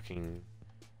plate, the fucking...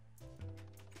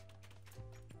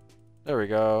 There we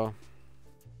go.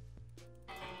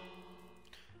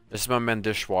 This is my man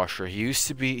dishwasher. He used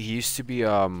to be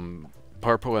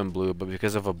purple and blue, but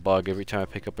because of a bug, every time I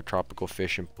pick up a tropical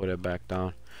fish and put it back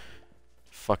down,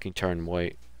 fucking turn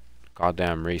white.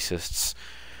 Goddamn racists.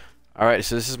 Alright,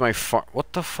 so this is my farm.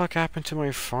 What the fuck happened to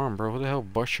my farm, bro? Who the hell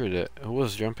butchered it? Who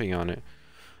was jumping on it?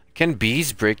 Can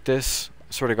bees break this?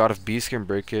 I swear to god, if bees can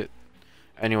break it.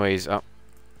 Anyways,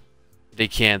 they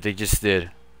can't. They just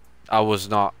did. I was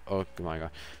not. Oh my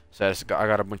god. So I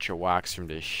got a bunch of wax from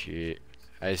this shit.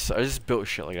 I just built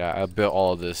shit like that. I built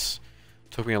all of this.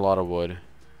 Took me a lot of wood.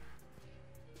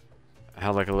 I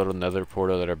had like a little nether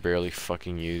portal that I barely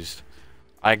fucking used.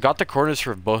 I got the coordinates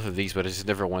for both of these, but I just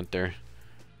never went there.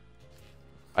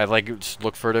 I like just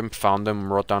looked for them, found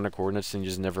them, wrote down the coordinates, and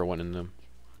just never went in them.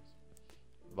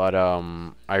 But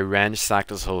I ransacked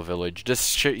this whole village. This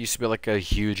shit used to be like a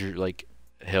huge like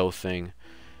hill thing.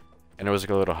 And there was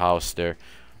like a little house there.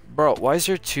 Bro, why is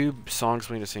there two songs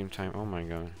playing at the same time? Oh my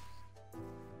god.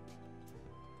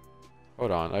 Hold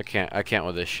on, I can't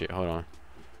with this shit. Hold on.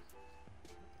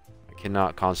 I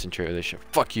cannot concentrate with this shit.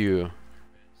 Fuck you.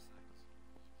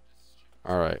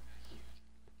 Alright.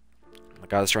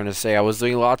 Like I was trying to say, I was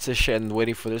doing lots of shit and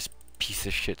waiting for this piece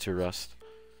of shit to rust.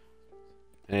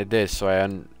 And it did, so I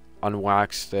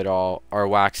unwaxed it all, or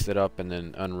waxed it up and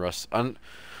then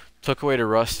took away the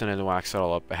rust and then waxed it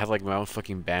all up. I had like my own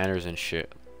fucking banners and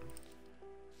shit.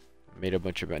 Made a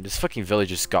bunch of banners. This fucking village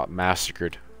just got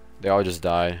massacred. They all just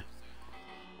died.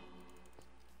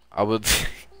 I would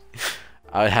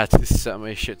I would have to set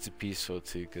my shit to peaceful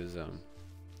too, cause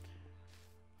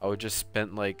I would just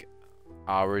spend like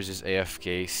hours just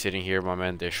AFK sitting here, my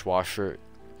man dishwasher,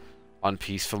 on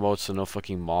peaceful mode, so no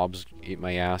fucking mobs eat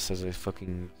my ass as I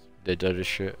fucking did other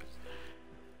shit.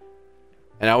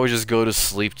 And I would just go to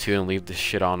sleep too and leave the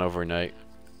shit on overnight,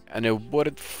 and it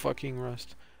wouldn't fucking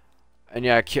rust. And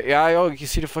yeah, oh, you can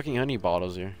see the fucking honey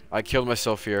bottles here. I killed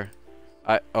myself here.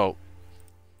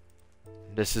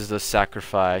 This is the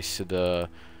sacrifice to the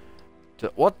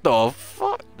what the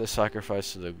fuck? The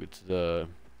sacrifice to the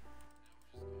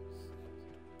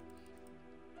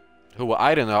who?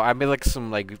 I don't know. I made like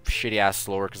some like shitty ass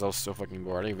lore because I was so fucking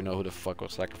bored. I don't even know who the fuck I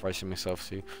was sacrificing myself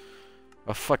to.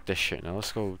 Oh fuck this shit now.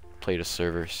 Let's go play the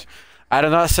servers. I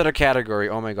did not set a category.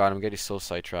 Oh my god, I'm getting so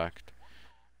sidetracked.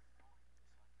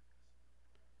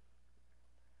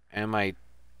 And my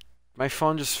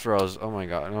phone just froze. Oh my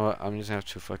god. You know what? I'm just gonna have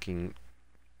to fucking.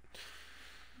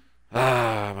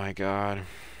 Ah, my god.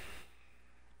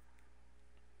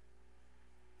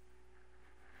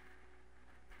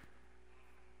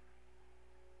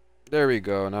 There we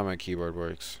go. Now my keyboard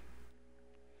works.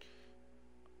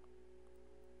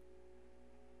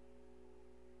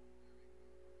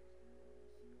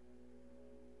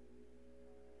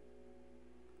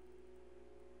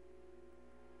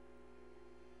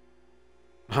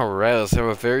 Alright, let's have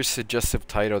a very suggestive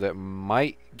title that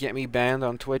might get me banned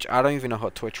on Twitch. I don't even know how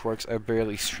Twitch works. I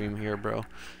barely stream here, bro.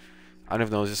 I don't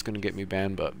even know if this is gonna get me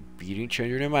banned, but beating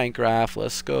children in Minecraft.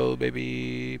 Let's go,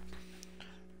 baby.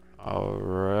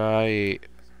 Alright.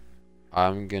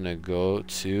 I'm gonna go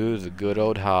to the good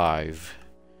old Hive.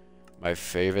 My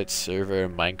favorite server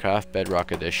in Minecraft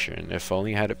Bedrock Edition. If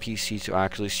only I had a PC to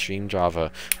actually stream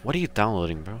Java. What are you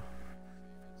downloading, bro?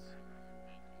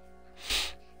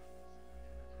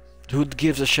 Who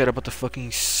gives a shit about the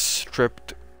fucking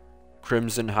stripped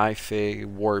Crimson Hi-Fi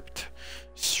warped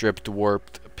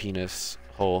penis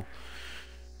hole?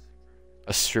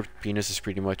 A stripped penis is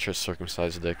pretty much a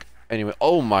circumcised dick. Anyway,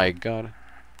 oh my god.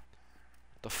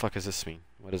 What the fuck does this mean?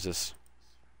 What is this?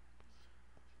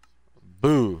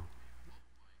 Boo!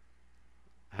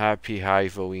 Happy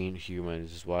Halloween,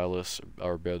 humans. While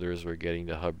our builders were getting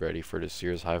the hub ready for this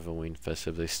year's Halloween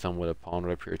festive, they stumbled upon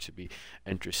what appeared to be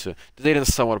interesting. They didn't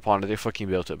stumble upon it, they fucking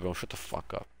built it, bro. Shut the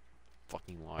fuck up.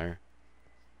 Fucking liar.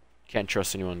 Can't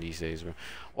trust anyone these days, bro.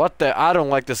 What the? I don't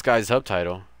like this guy's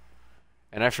subtitle.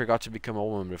 And I forgot to become a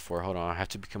woman before. Hold on, I have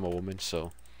to become a woman,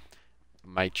 so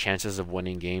my chances of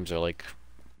winning games are like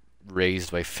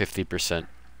raised by 50%.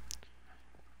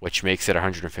 Which makes it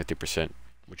 150%.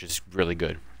 Which is really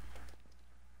good.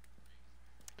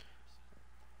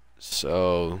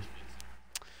 So,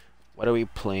 what are we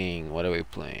playing? What are we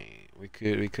playing? We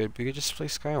could just play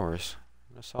Skywars.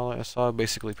 I saw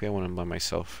basically play one by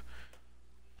myself.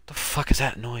 What the fuck is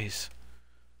that noise?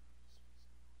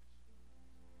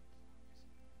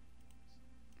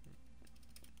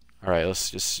 Alright,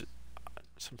 let's just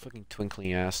some fucking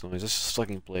twinkling ass noise. Let's just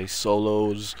fucking play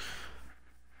solos.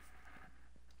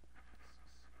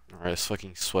 Alright, let's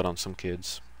fucking sweat on some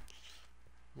kids.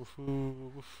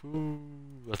 Woohoo, woohoo.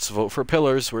 Let's vote for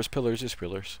pillars. Where's pillars? There's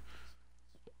pillars.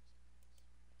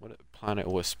 What? Planet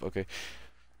Wisp. Okay.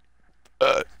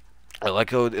 I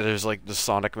like how there's like the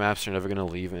Sonic maps are never gonna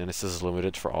leave, and it says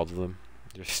limited for all of them.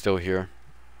 They're still here.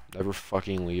 Never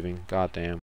fucking leaving. God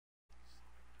damn.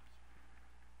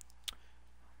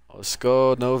 Let's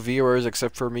go. No viewers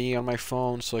except for me on my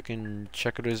phone, so I can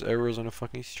check out his errors on a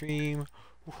fucking stream.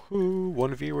 Woohoo!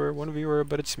 One viewer,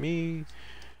 but it's me.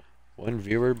 One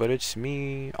viewer, but it's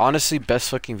me. Honestly,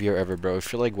 best fucking viewer ever, bro.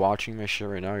 If you're like watching my shit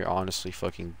right now, you're honestly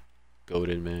fucking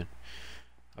goated, man.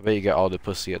 I bet you get all the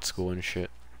pussy at school and shit.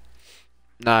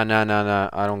 Nah.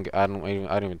 I don't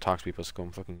even talk to people at school.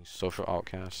 I'm fucking social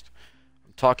outcast.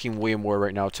 I'm talking way more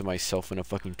right now to myself in a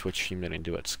fucking Twitch stream than I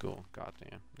do at school. God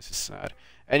damn, this is sad.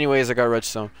 Anyways, I got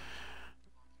redstone.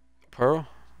 Pearl?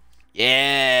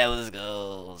 Yeah, let's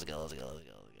go. Let's go.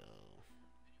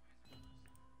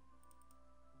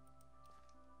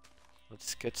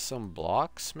 Let's get some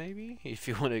blocks, maybe? If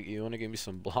you wanna give me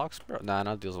some blocks, bro. Nah,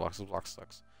 not those blocks. Those blocks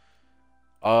sucks.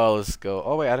 Oh, let's go.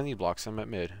 Oh wait, I don't need blocks. I'm at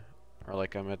mid, or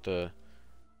like I'm at the.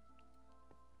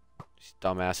 These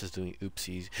dumbasses doing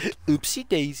oopsies. Oopsie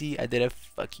daisy! I did a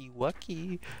fucky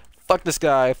wucky. Fuck this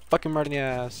guy. Fuck him right in the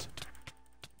ass.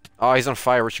 Oh, he's on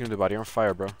fire. What you gonna do about it? You're on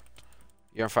fire, bro.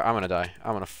 You're on fire. I'm gonna die.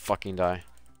 I'm gonna fucking die.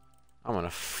 I'm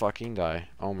gonna fucking die.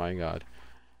 Oh my god.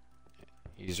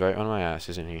 He's right on my ass,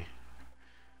 isn't he?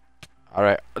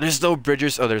 Alright, there's no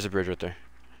bridges. Oh, there's a bridge right there.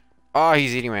 Oh,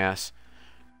 he's eating my ass.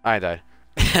 I died.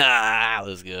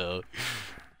 Let's go.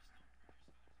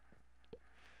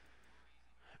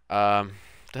 The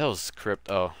hell's crypt?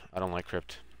 Oh, I don't like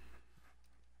crypt.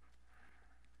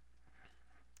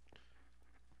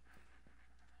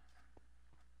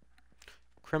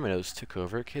 Criminals took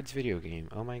over a kid's video game.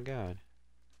 Oh my god.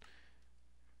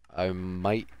 I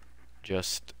might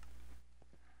just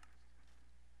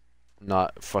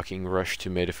not fucking rush to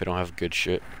mid if I don't have good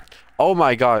shit. Oh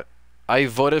my god. I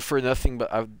voted for nothing but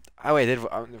oh wait, I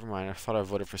did never mind. I thought I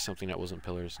voted for something that wasn't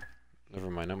pillars. Never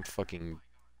mind. I'm fucking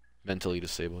mentally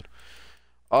disabled.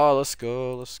 Oh, let's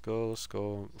go.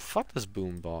 Fuck this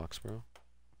boombox, bro.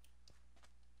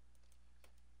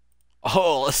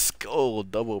 Oh, let's go.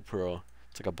 Double pearl.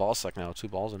 It's like a ball sack now. 2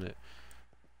 balls in it.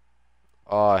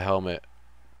 Oh, helmet.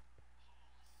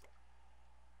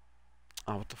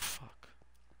 Oh, what the fuck?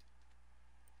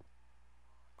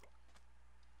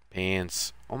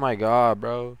 Pants. Oh my god,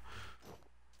 bro.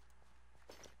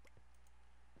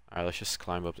 Alright, let's just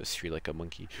climb up this tree like a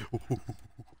monkey.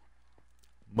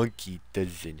 Monkey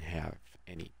doesn't have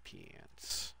any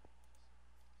pants.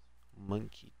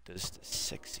 Monkey does the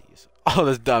sexiest. Oh,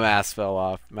 this dumbass fell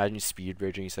off. Imagine speed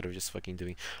bridging instead of just fucking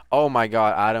doing. Oh my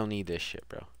god, I don't need this shit,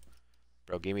 bro.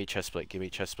 Bro, give me a chest plate. Give me a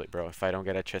chest plate, bro. If I don't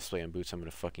get a chest plate and boots, I'm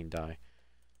gonna fucking die.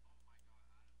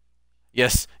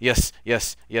 Yes, yes,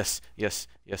 yes, yes, yes,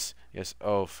 yes, yes.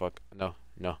 Oh fuck. No,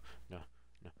 no, no,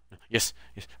 no, no. Yes,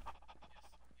 yes.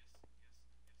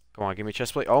 Come on, give me a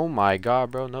chest plate. Oh my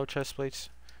god, bro. No chest plates.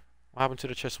 What happened to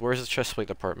the chest? Where's the chest plate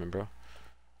department, bro?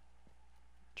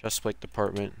 Chest plate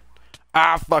department.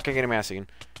 Ah, fuck, I'm getting my ass again.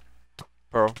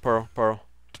 Pearl, pearl, pearl.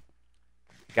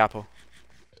 Gapo.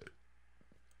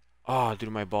 Oh,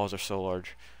 dude, my balls are so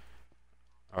large.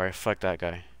 Alright, fuck that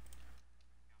guy.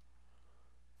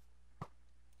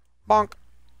 Bonk.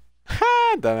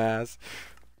 Ha, dumbass.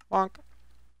 Bonk.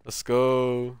 Let's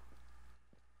go.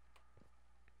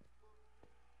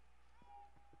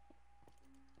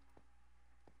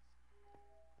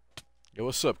 Yo,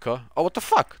 what's up, cuh? Oh, what the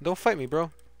fuck? Don't fight me,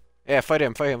 bro. Yeah, fight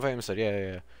him, fight him, fight him instead. Yeah,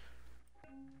 yeah, yeah.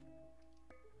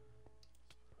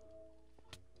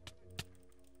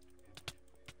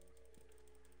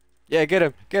 Yeah, get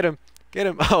him, get him, get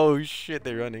him. Oh shit,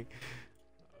 they're running.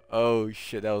 Oh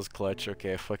shit, that was clutch.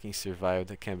 Okay, I fucking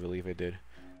survived. I can't believe I did.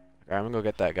 Alright, I'm gonna go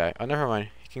get that guy. Oh, never mind.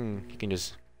 He can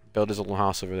just build his little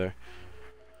house over there.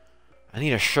 I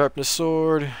need a sharpness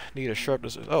sword. Need a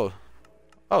sharpness. Oh,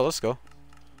 oh, let's go.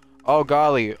 Oh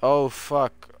golly. Oh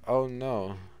fuck. Oh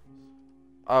no.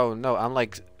 Oh no. I'm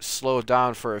like slowed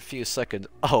down for a few seconds.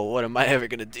 Oh, what am I ever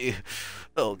gonna do?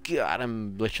 Oh god,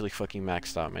 I'm literally fucking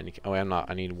maxed out, man. Oh, wait, I'm not.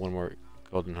 I need one more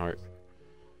golden heart.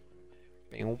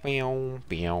 Bow, bow,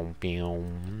 bow, bow,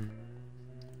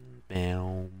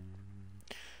 bow.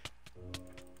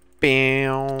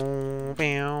 Bow,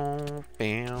 bow,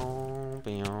 bow,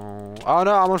 bow. Oh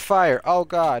no, I'm on fire. Oh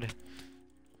god.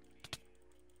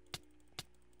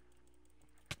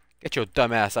 Get your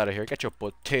dumb ass out of here. Get your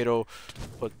potato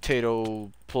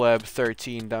pleb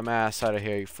 13 dumb ass out of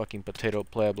here, you fucking potato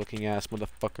pleb looking ass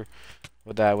motherfucker.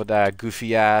 With that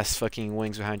goofy ass fucking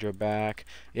wings behind your back.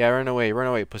 Yeah, run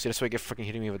away, pussy. That's why you get fucking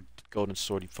hitting me with a golden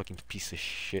sword, you fucking piece of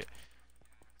shit.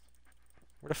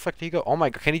 Where the fuck did he go? Oh my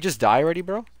god, can he just die already,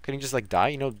 bro? Can he just like die?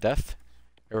 You know, death?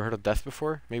 Ever heard of death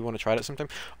before? Maybe want to try that sometime?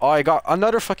 Oh, I got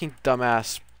another fucking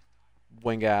dumbass,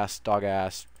 wing ass, dog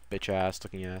ass, bitch ass,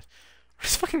 looking ass.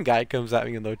 This fucking guy comes at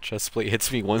me in no chest plate,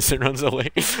 hits me once and runs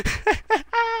away.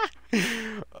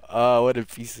 Oh, what a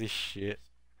piece of shit.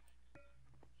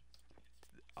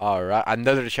 Alright,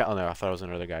 another challenge. Oh no, I thought it was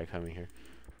another guy coming here.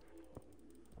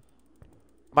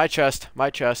 My chest,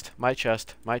 my chest, my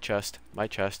chest, my chest, my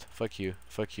chest. Fuck you,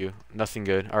 fuck you. Nothing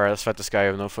good. Alright, let's fight this guy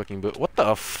with no fucking boot. What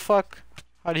the fuck?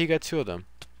 How did he get two of them?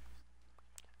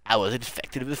 I was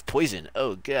infected with poison.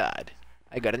 Oh god.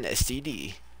 I got an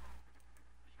STD.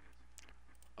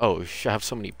 Oh, I have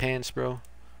so many pants, bro.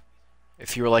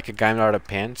 If you were like a guy out of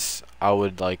pants, I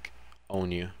would like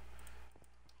own you.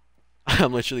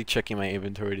 I'm literally checking my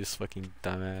inventory, this fucking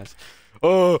dumbass.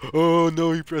 Oh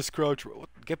no, he pressed crouch. What?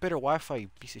 Get better Wi-Fi, you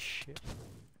piece of shit.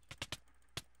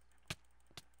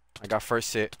 I got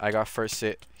first hit. I got first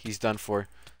hit. He's done for.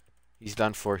 He's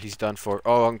done for. He's done for.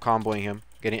 Oh, I'm comboing him.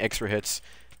 Getting extra hits.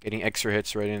 Getting extra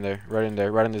hits right in there. Right in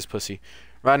there. Right in this pussy.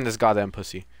 Right in this goddamn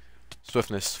pussy.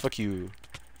 Swiftness. Fuck you.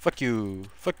 Fuck you.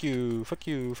 Fuck you. Fuck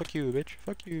you. Fuck you, bitch.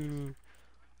 Fuck you.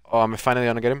 Oh, am I finally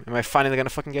gonna get him? Am I finally gonna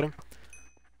fucking get him?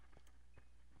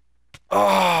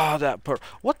 Oh, that part.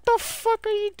 What the fuck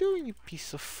are you doing, you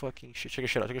piece of fucking shit? Check your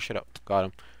shit out. Check your shit out. Got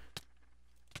him.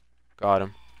 Got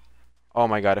him. Oh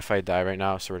my god, if I die right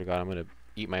now, I swear to god, I'm gonna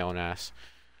eat my own ass.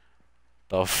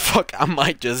 The fuck? I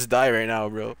might just die right now,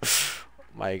 bro.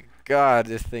 My god,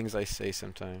 the things I say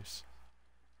sometimes.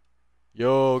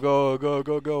 Yo, go, go,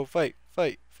 go, go. Fight,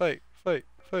 fight, fight, fight,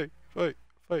 fight, fight,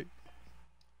 fight.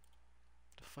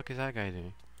 The fuck is that guy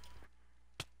doing?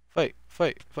 Fight,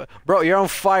 fight, fight. Bro, you're on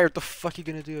fire. What the fuck you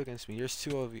gonna do against me? There's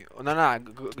two of you. Oh, no, no.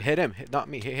 Hit him. Not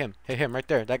me. Hit him. Hit him right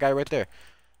there. That guy right there.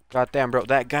 God damn, bro.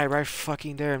 That guy right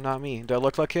fucking there. Not me. Do I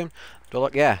look like him? Do I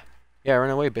look? Yeah. Yeah, run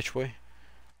away, bitch boy.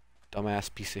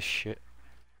 Dumbass piece of shit.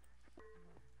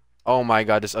 Oh my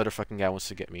god, this other fucking guy wants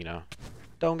to get me now.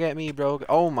 Don't get me, bro.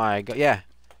 Oh my god. Yeah.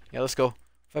 Yeah, let's go.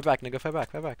 Fight back, nigga. Fight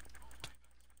back. Fight back.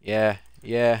 Yeah.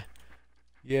 Yeah.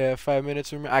 Yeah, 5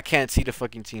 minutes. I can't see the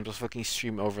fucking teams. Those fucking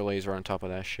stream overlays are on top of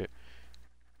that shit.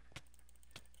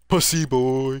 Pussy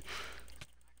boy. What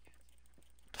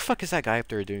the fuck is that guy up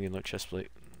there doing in the chest plate?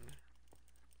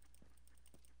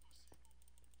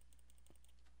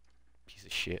 Piece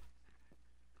of shit.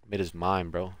 Mid is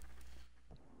mine, bro.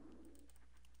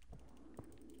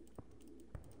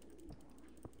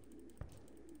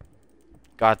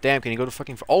 God damn, can you go to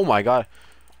fucking... Oh my god.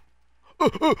 Ooga,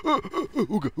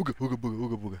 ooga, ooga, booga,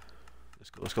 ooga, booga.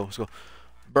 Let's go, let's go, let's go.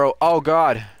 Bro, oh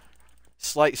god.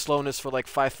 Slight slowness for like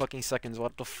 5 fucking seconds.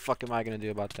 What the fuck am I gonna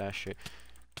do about that shit?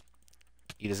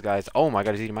 Eat his guys. Oh my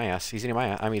god, he's eating my ass. He's eating my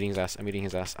ass. I'm eating his ass. I'm eating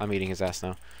his ass. I'm eating his ass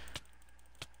now.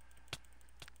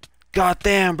 God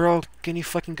damn, bro. Can you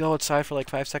fucking go outside for like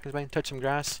 5 seconds, man? Touch some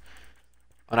grass.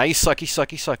 Oh, now you suck, you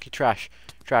suck, you suck. You trash.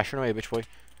 Trash. Run away, bitch boy.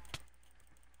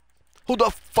 Who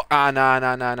the fuck? Ah,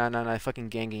 nah. Fucking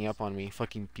ganging up on me.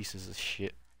 Fucking pieces of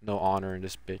shit. No honor in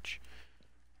this bitch.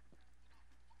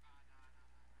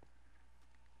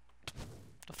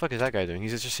 What the fuck is that guy doing?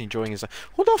 He's just enjoying his...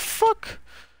 Who the fuck?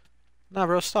 Nah,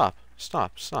 bro, stop.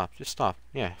 Stop. Just stop.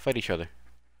 Yeah, fight each other.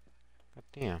 God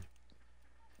damn.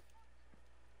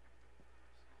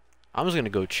 I'm just gonna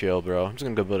go chill, bro. I'm just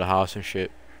gonna go build a house and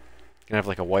shit. Gonna have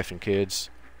like a wife and kids.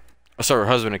 Oh, sorry,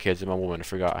 husband and kids and my woman. I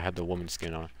forgot I had the woman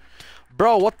skin on.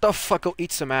 Bro, what the fuck? Go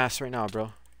eat some ass right now,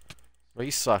 bro. Bro,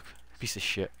 you suck. Piece of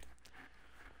shit.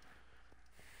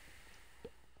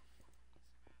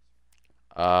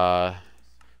 I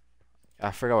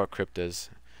forgot what Crypt is.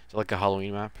 Is it like a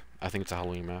Halloween map? I think it's a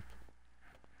Halloween map.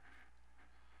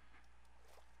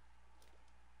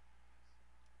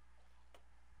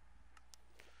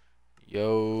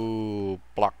 Yo,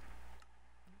 block.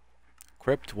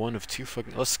 Crypt, one of 2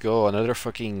 fucking... Let's go, another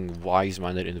fucking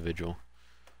wise-minded individual.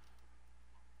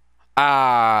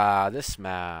 Ah, this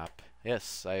map.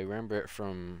 Yes, I remember it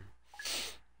from...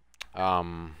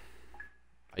 I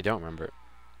don't remember it.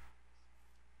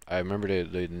 I remember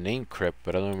the name Crypt,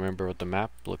 but I don't remember what the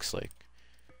map looks like.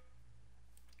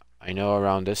 I know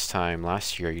around this time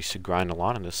last year I used to grind a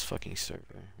lot on this fucking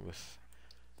server with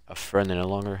a friend I no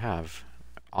longer have.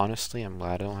 Honestly, I'm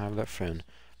glad I don't have that friend.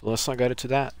 But let's not get into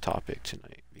that topic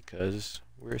tonight because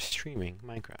we're streaming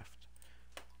Minecraft.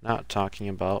 Not talking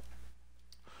about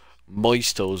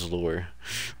Moisto's lore.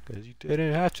 Because you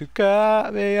didn't have to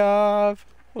cut me off.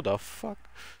 What the fuck?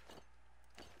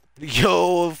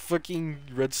 Yo, fucking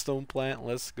redstone plant.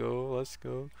 Let's go. Let's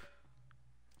go.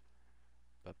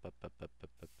 What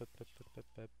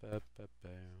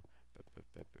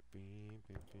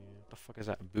the fuck is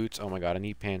that? Boots? Oh my god, I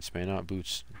need pants, man, not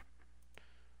boots.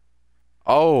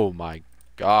 Oh my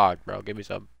god, bro. Give me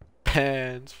some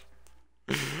pants.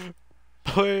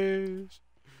 Please.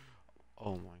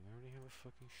 Oh my god, I already have a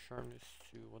fucking sharpness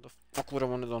too. What the fuck would I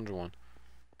want the under one?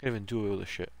 Can't even do all this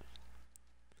shit.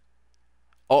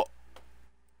 Oh.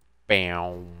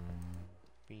 Bam.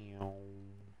 Bam.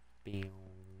 Bam.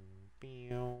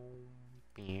 Bam.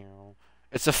 Bam.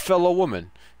 It's a fellow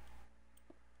woman.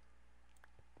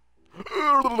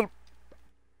 Bam.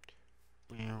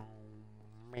 Bam.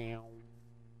 Bam.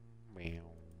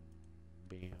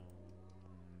 Bam.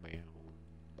 Bam.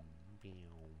 Bam.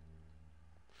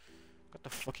 Got the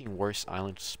fucking worst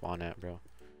island to spawn at, bro.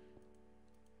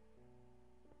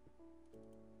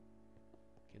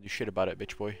 Can't do shit about it,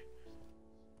 bitch boy.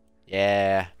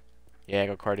 Yeah. Yeah,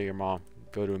 go cry to your mom.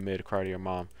 Go to a mid, cry to your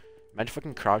mom. Imagine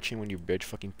fucking crouching when you bitch,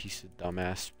 fucking piece of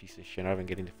dumbass, piece of shit. Not even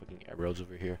getting the fucking emeralds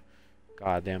over here.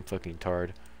 Goddamn fucking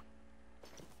tard.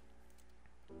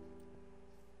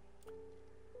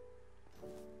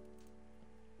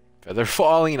 Feather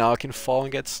falling, now I can fall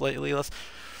and get slightly less.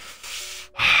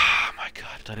 Oh my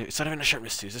god, it's not even a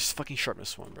sharpness 2, it's just fucking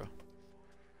sharpness 1, bro.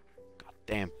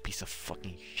 Goddamn piece of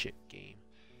fucking shit game.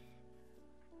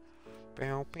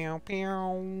 Pew, pew, pew.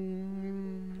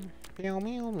 Pew,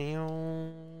 meow,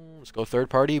 meow. Let's go third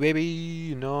party,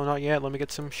 baby. No, not yet. Let me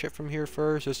get some shit from here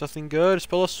first. There's nothing good.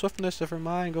 Spell of swiftness. Never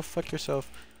mind. Go fuck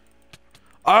yourself.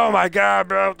 Oh my god,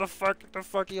 bro. What the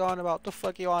fuck you on about? What the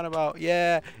fuck you on about?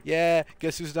 Yeah.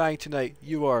 Guess who's dying tonight?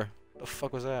 You are. The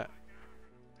fuck was that?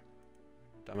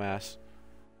 Dumbass.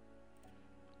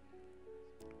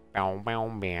 Bow, bow,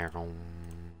 bow.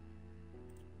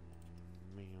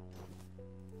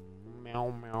 Meow,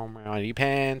 meow, meow. I need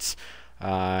pants.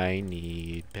 I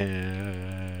need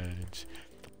pants.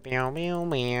 Meow, meow,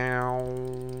 meow.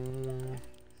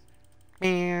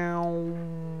 Meow.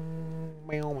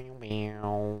 Meow, meow,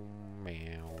 meow.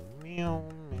 Meow,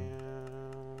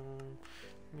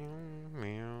 meow,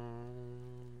 meow.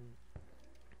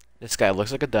 This guy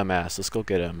looks like a dumbass. Let's go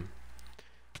get him.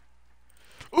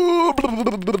 Ooh,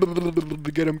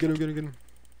 get him.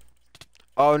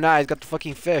 Oh, nah, he's got the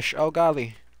fucking fish. Oh,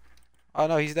 golly. Oh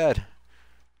no, he's dead.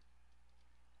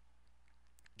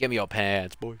 Give me your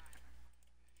pants, boy.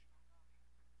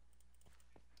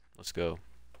 Let's go.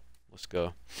 Let's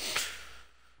go.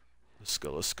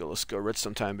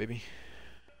 Redstone time, baby.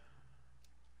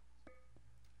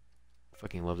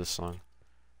 Fucking love this song.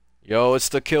 Yo, it's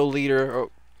the kill leader.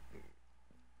 Oh.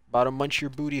 About to munch your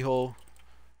booty hole.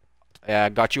 Yeah, I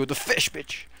got you with the fish,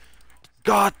 bitch.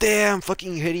 God damn,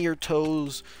 fucking hitting your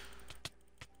toes.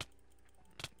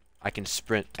 I can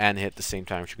sprint and hit at the same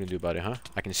time. What you gonna do about it, huh?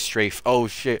 I can strafe. Oh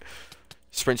shit.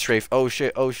 Sprint strafe. Oh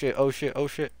shit. Oh shit. Oh shit. Oh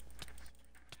shit.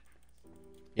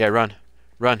 Yeah, run.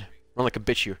 Run. Run like a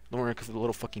bitch here. Don't run like a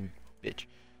little fucking bitch.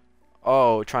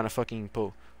 Oh, trying to fucking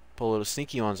pull little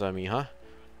sneaky ones on me, huh?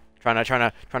 Trying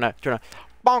to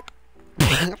bonk.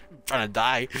 Trying to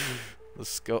die.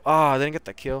 Let's go. Oh, I didn't get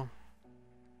that kill.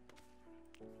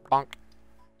 Bonk.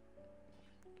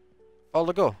 Oh,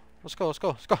 let's go. Let's go. Let's go.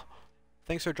 Let's go.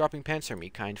 Thanks for dropping pants on me,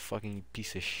 kind fucking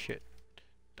piece of shit.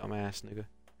 Dumbass nigga.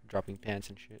 Dropping pants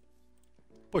and shit.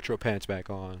 Put your pants back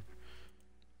on.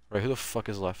 Right, who the fuck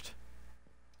is left?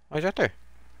 Oh, he's right there.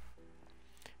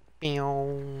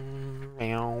 Meow,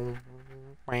 meow,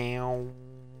 meow,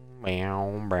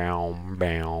 meow, meow,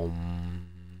 meow,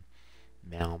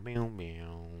 meow, meow,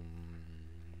 meow.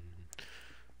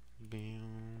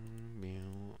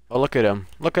 Oh, look at him.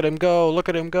 Look at him go. Look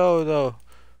at him go, though.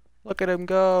 Look at him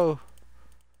go.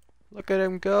 Look at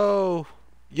him go.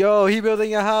 Yo, he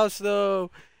building a house, though.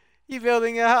 He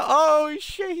building a house. Oh,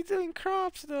 shit. He's doing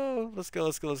crops, though. Let's go.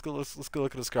 Let's go. Let's go. Let's go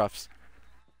look at his crops.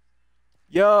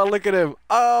 Yo, look at him.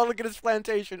 Oh, look at his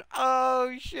plantation.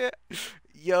 Oh, shit.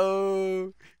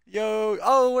 Yo. Yo.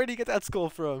 Oh, where'd he get that skull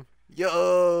from?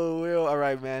 Yo. All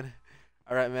right, man.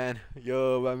 All right, man.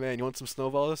 Yo, my man. You want some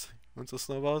snowballs? You want some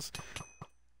snowballs?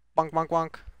 Bonk, bonk,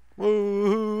 bonk.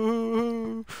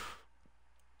 Woo!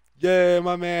 Yeah,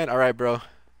 my man. All right, bro. All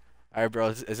right, bro.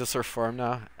 Is this our farm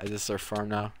now? Is this our farm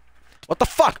now? What the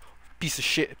fuck? Piece of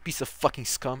shit. Piece of fucking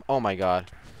scum. Oh my god.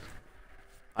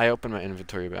 I opened my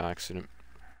inventory by accident.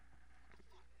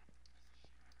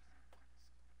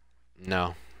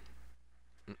 No.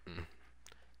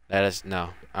 That is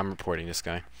no. I'm reporting this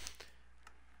guy.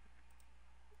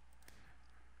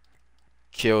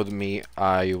 Killed me.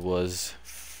 I was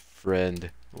friend.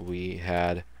 We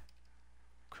had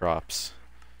crops.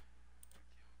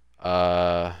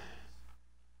 Oh.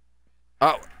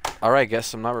 Alright,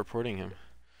 guess I'm not reporting him.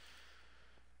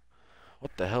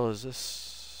 What the hell is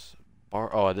this?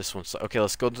 Oh, this one's... Okay,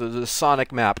 let's go to the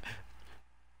Sonic map.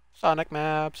 Sonic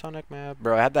map, Sonic map.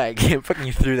 Bro, I had that game.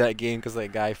 Fucking threw that game because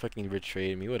that guy fucking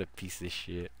betrayed me. What a piece of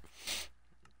shit.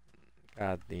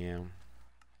 God damn.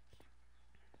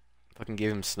 Fucking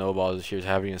gave him snowballs. He was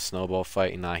having a snowball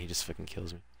fight, and nah, he just fucking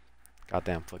kills me.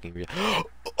 Goddamn fucking real.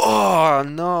 Oh,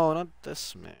 no, not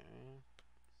this man.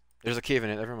 There's a cave in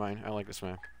it. Never mind. I like this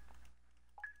map.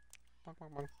 Bonk,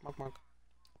 bonk, bonk, bonk, bonk.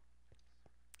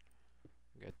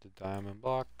 Get the diamond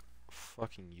block.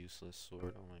 Fucking useless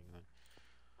sword. Oh my god.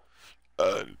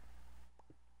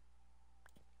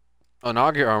 Oh, now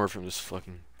I'll get armor from this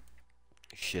fucking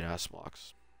shit ass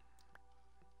blocks.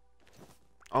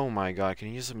 Oh my god, can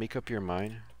you just make up your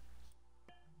mind?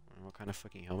 What kind of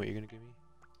fucking helmet you're gonna give me?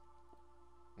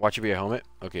 Watch it be a helmet?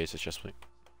 Okay, it's a chestplate.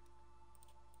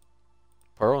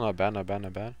 Pearl, not bad, not bad,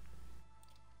 not bad.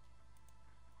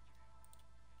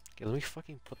 Okay, let me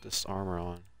fucking put this armor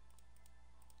on.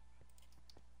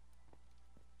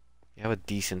 You have a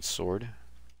decent sword.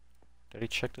 Did I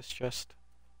check this chest?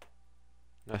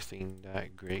 Nothing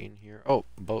that great in here. Oh,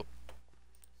 boat.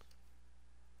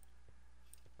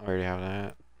 I already have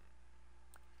that.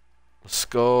 Let's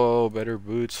go. Better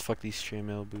boots. Fuck these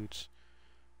chainmail boots.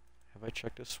 Have I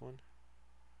checked this one?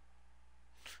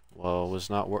 Well, it was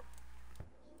not work.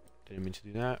 Didn't mean to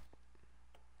do that.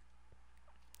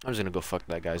 I'm just gonna go fuck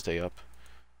that guy's day up.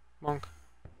 Monk.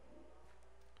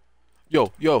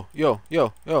 Yo, yo, yo,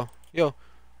 yo, yo, yo.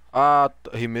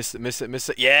 He missed it, missed it, missed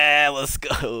it. Yeah, let's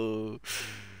go.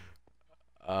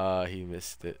 He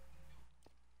missed it.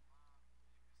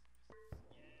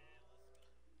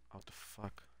 What the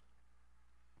fuck?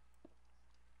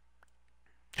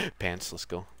 Pants, let's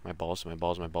go. My balls, my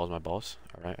balls, my balls, my balls.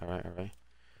 Alright, alright, alright.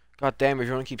 God damn,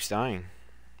 everyone keeps dying.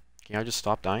 Can I just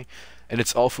stop dying? And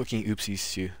it's all fucking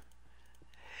oopsies too.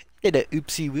 Did a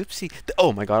oopsie whoopsie.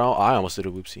 Oh my god, I almost did a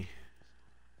whoopsie.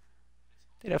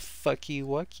 Did a fucky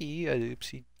wucky, a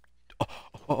oopsie.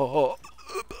 Oh.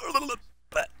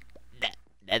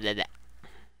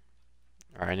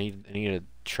 Alright, I need a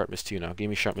sharpness 2 now. Give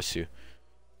me sharpness 2.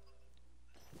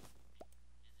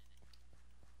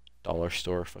 Dollar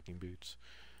store fucking boots.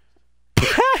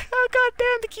 Oh god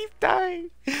damn, they keep dying.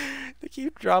 They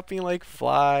keep dropping like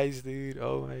flies, dude.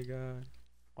 Oh my god.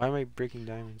 Why am I breaking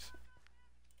diamonds?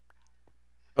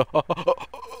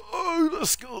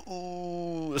 Let's go.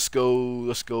 Let's go.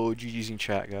 Let's go. GG's in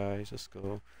chat, guys. Let's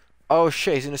go. Oh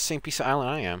shit, he's in the same piece of island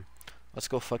I am. Let's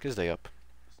go fuck his day up.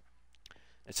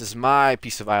 This is my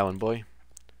piece of island, boy.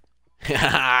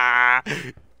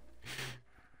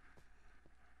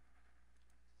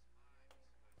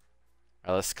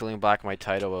 Let's claim back my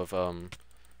title of What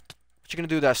you gonna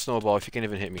do with that snowball if you can't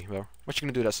even hit me, bro? What you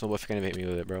gonna do with that snowball if you can't even hit me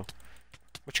with it, bro?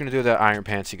 What you gonna do with that iron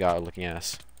pants you got looking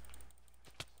ass?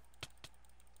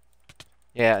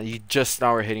 Yeah, you just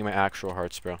now are hitting my actual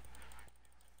hearts, bro.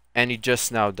 And you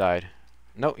just now died.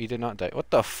 No, you did not die. What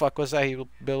the fuck was that? He built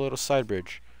a little side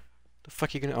bridge. The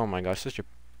fuck you gonna? Oh my gosh, such a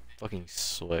fucking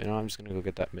sweat. You know, I'm just gonna go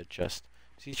get that mid chest.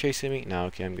 Is he chasing me? No,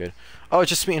 okay, I'm good. Oh, it's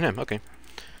just me and him. Okay.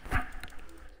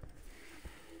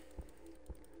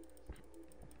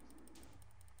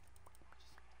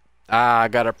 Ah, I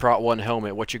got a Prot 1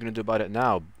 helmet. What you gonna do about it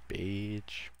now,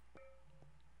 bitch?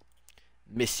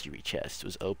 Mystery chest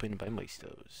was opened by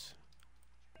Moistos.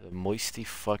 The moisty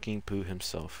fucking poo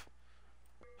himself.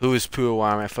 Who is Pooh?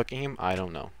 Why am I fucking him? I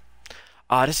don't know.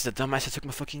 Ah, this is the dumbass that took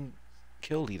my fucking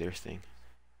kill leader thing.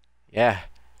 Yeah.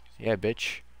 Yeah,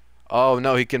 bitch. Oh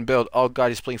no, he can build. Oh god,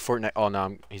 he's playing Fortnite. Oh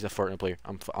no, he's a Fortnite player.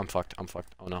 I'm fucked. I'm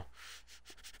fucked. Oh no.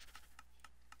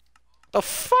 The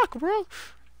fuck, bro?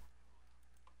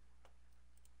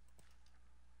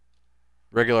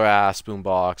 Regular ass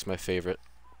boombox, my favorite.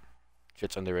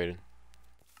 Shit's underrated.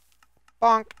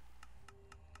 Bonk.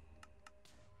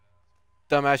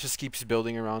 Dumbass just keeps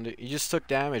building around it. You just took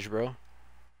damage, bro.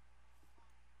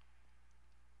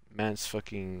 Man's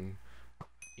fucking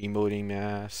emoting my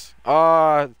ass.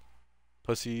 Ah,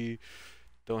 pussy.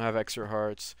 Don't have extra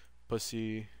hearts. Pussy.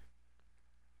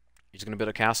 You just gonna build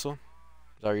a castle?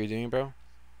 Is that what you're doing, bro?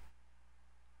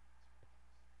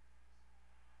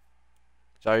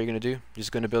 Is that what you're gonna do? You're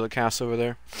just gonna build a castle over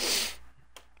there?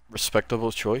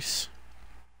 Respectable choice.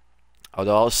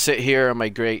 Although I'll sit here on my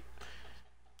great...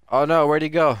 Oh no, where'd he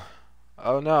go?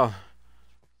 Oh no.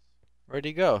 Where'd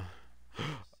he go?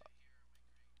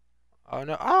 Oh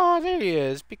no. Oh, there he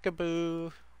is.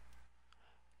 Peekaboo.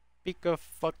 Pika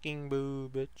fucking boo,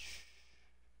 bitch.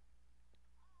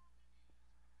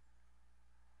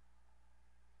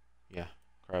 Yeah,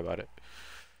 cry about it.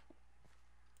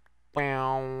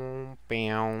 Bow,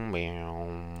 bow, bow,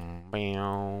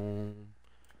 bow.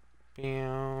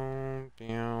 Bow,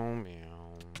 bow, bow,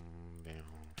 bow.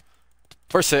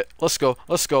 First hit. Let's go.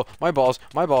 Let's go. My balls.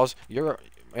 My balls. You're...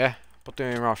 Yeah. Put them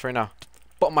in your mouth right now.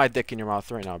 Put my dick in your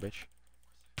mouth right now, bitch.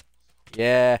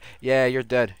 Yeah. Yeah, you're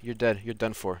dead. You're dead. You're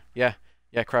done for. Yeah.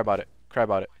 Yeah, cry about it. Cry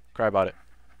about it. Cry about it.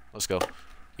 Let's go.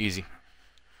 Easy.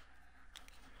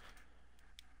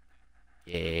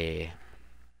 Yeah.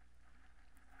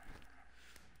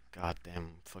 God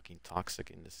damn, fucking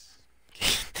toxic in this.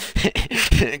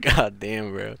 God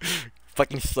damn, bro.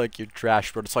 Fucking suck, you're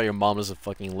trash, bro. That's why your mom doesn't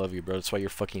fucking love you, bro. That's why you're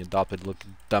fucking adopted,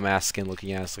 looking dumbass skin,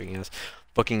 looking ass.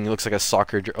 Fucking looks like a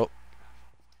soccer. Oh.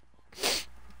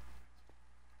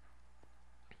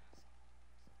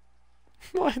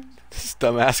 What? This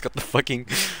dumbass got the fucking.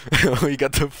 Oh, he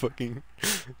got the fucking.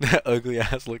 That ugly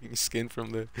ass looking skin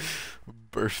from the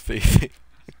birthday thing.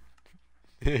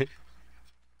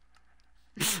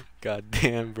 God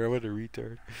damn, bro, what a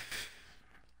retard.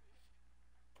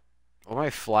 Why my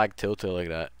flag tilted like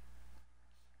that?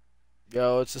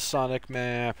 Yo, it's a Sonic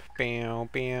map. Bow,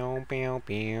 bow, bow,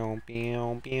 bow,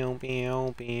 bow, bow,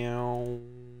 bow, bow.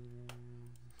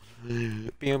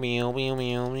 Meow, meow, meow,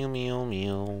 meow, meow, meow,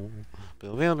 meow.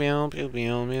 Meow, meow, meow, meow,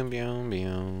 meow, meow, meow,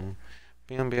 meow.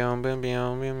 Meow, meow, meow, meow, meow, meow, meow, down, down, down,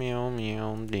 down, down, down,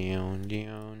 down, down.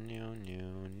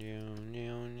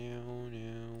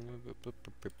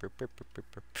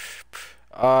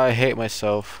 I hate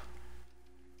myself.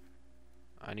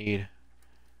 I need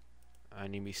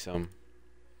me some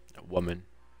woman.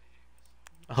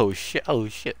 Oh shit, oh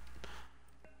shit.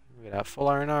 Look at that, full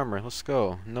iron armor, let's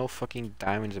go. No fucking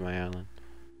diamonds in my island.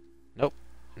 Nope,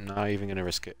 not even gonna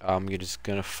risk it. I'm just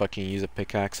gonna fucking use a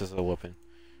pickaxe as a weapon.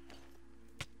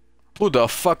 Who the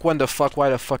fuck, when the fuck, why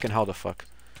the fuck, and how the fuck?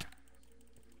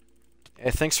 Hey,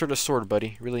 thanks for the sword,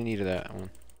 buddy. Really needed that one.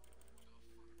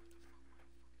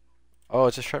 Oh,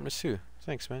 it's a sharpness too.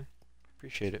 Thanks, man.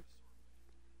 Appreciate it.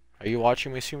 Are you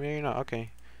watching my stream? No, you're not.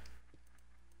 Okay.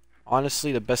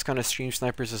 Honestly, the best kind of stream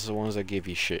snipers is the ones that give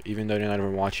you shit. Even though they're not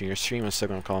even watching your stream, I'm still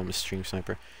gonna call them a stream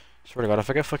sniper. Swear to God, if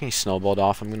I get fucking snowballed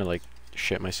off, I'm gonna, like,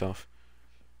 shit myself.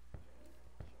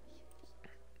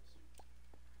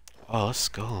 Oh, let's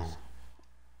go.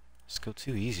 Let's go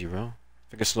too easy, bro.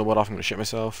 If I get snowballed off, I'm gonna shit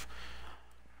myself.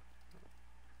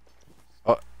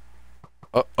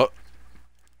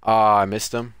 Ah, I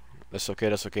missed him. That's okay,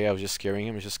 that's okay. I was just scaring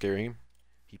him.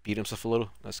 He beat himself a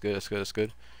little. That's good, that's good, that's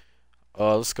good.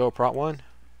 Let's go, Prot 1.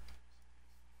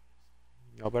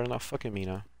 Y'all better not fucking me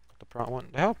now. The Prot 1.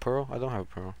 Do I have a pearl? I don't have a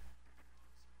pearl.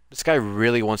 This guy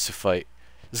really wants to fight.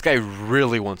 This guy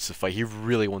really wants to fight. He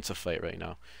really wants to fight right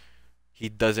now. He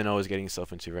doesn't know what he's getting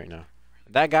himself into right now.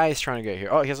 That guy is trying to get here.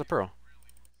 Oh, he has a pearl.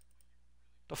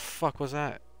 The fuck was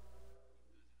that?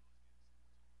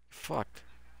 Fucked.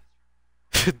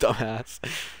 Dumbass.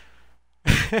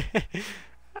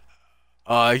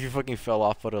 He fucking fell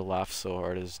off but I laughed so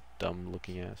hard, his dumb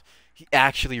looking ass. He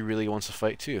actually really wants to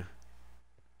fight too.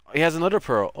 He has another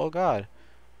pearl. Oh god.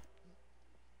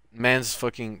 Man's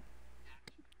fucking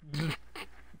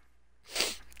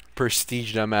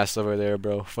prestige dumbass over there,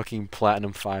 bro. Fucking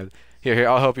platinum 5. Here,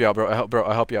 I'll help you out, bro.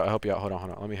 I'll help you out. Hold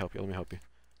on. Let me help you.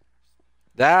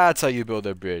 That's how you build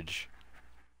a bridge.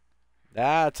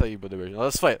 That's how you build a bridge. Now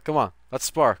let's fight. Come on. Let's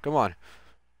spar. Come on.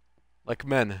 Like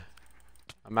men.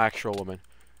 I'm actual woman.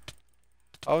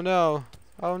 Oh no.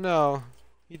 Oh no.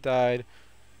 He died.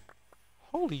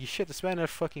 Holy shit, this man had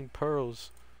fucking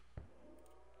pearls.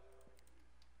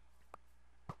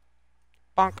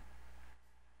 Bonk.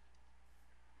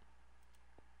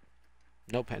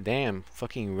 Nope, damn.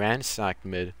 Fucking ransacked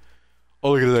mid.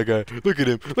 Oh, look at that guy. Look at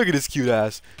him. Look at his cute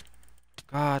ass.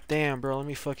 God damn, bro. Let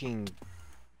me fucking...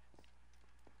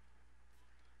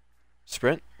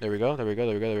 Sprint. There we go.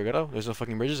 There's no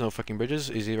fucking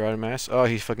bridges. Easy ride of mass. Oh,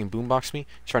 he fucking boomboxed me.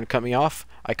 He's trying to cut me off.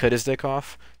 I cut his dick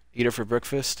off. Eat it for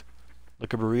breakfast.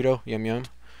 Like a burrito. Yum yum.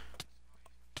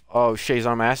 Oh shit, he's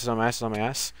on my ass. I'm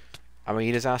gonna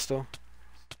eat his ass though.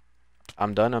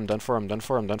 I'm done for.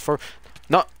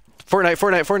 No!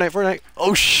 Fortnite!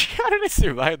 Oh shit, how did I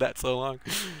survive that so long?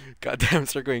 Goddamn,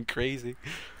 start going crazy.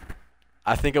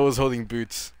 I think I was holding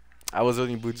boots.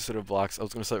 Instead of blocks. I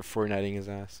was gonna start Fortniting his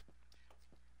ass.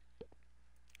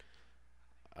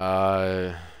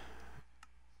 I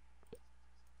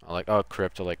like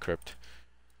crypt.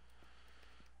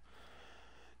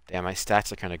 Damn, my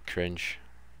stats are kind of cringe.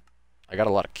 I got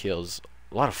a lot of kills.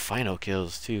 A lot of final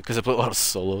kills too, because I play a lot of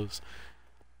solos.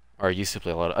 Or I used to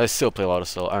play a lot of, I still play a lot of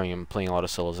solos. I mean, I'm playing a lot of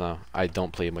solos now. I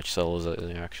don't play much solos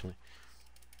actually.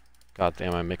 God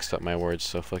damn, I mixed up my words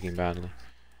so fucking badly.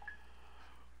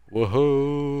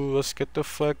 Woohoo! Let's get the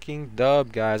fucking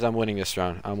dub, guys. I'm winning this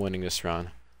round.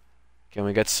 Can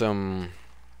we get some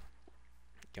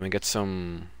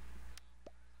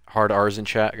hard R's in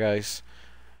chat, guys?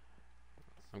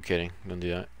 I'm kidding. Don't do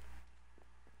that.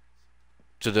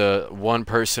 To the one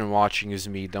person watching is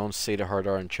me. Don't say the hard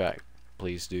R in chat,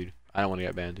 please, dude. I don't want to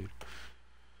get banned, dude.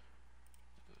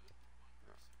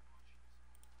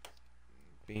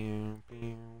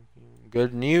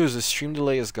 Good news. The stream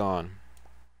delay is gone.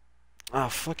 Ah,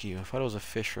 fuck you. I thought it was a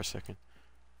fish for a second.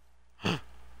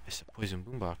 It's a poison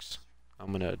boombox.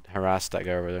 I'm gonna harass that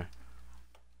guy over there.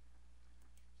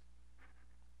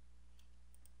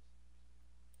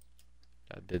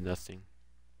 That did nothing.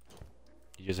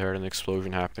 You just heard an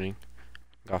explosion happening.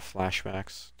 Got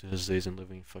flashbacks to his days in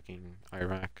living fucking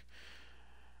Iraq.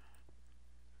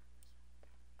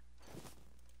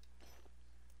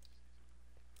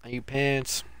 I need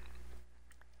pants.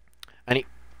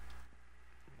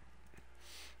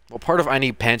 What part of I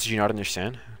need pants do you not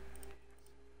understand?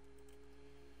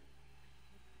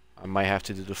 I might have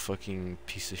to do the fucking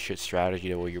piece of shit strategy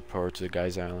that will you're power to the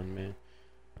guy's island, man.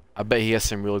 I bet he has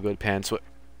some real good pants. What?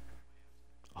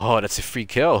 Oh, that's a free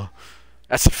kill.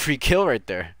 That's a free kill right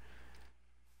there.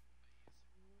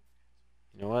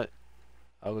 You know what?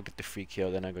 I'll go get the free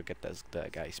kill, then I'll go get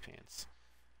that guy's pants.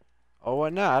 Oh,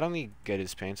 what? Nah, I don't need to get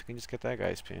his pants. I can just get that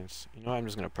guy's pants. You know what? I'm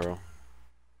just gonna pearl.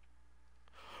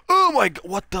 Oh my god!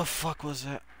 What the fuck was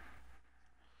that?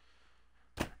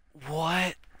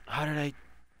 What? How did I...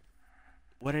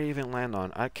 What did I even land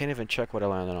on? I can't even check what I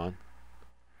landed on.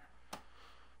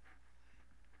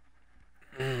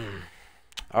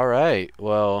 Alright,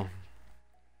 well...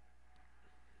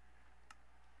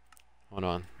 Hold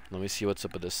on. Let me see what's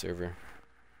up with this server.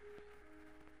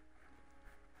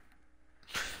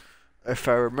 If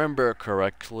I remember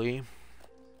correctly...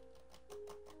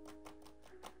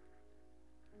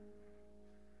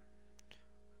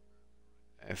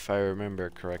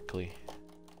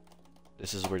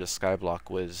 This is where the skyblock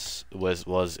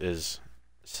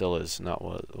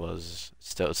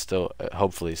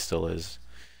hopefully still is.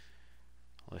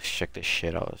 Let's check this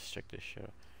shit out.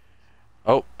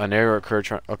 Oh, an error occurred.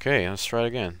 Okay, let's try it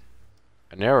again.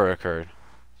 An error occurred.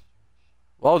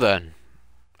 Well then,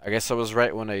 I guess I was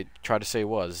right when I tried to say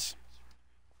was.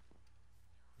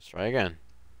 Let's try again.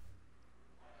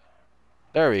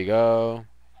 There we go.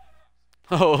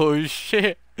 Oh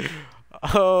shit.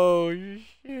 Oh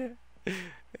shit.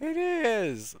 It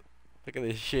is. Look at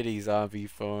this shitty zombie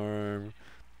farm.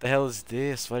 The hell is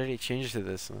this? Why did he change to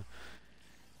this one?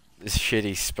 This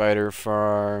shitty spider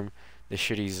farm. This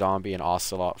shitty zombie and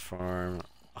ocelot farm.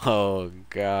 Oh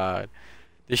god.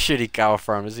 This shitty cow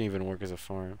farm doesn't even work as a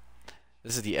farm.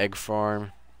 This is the egg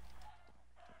farm.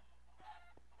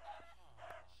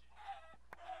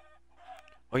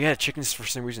 Oh yeah, chickens for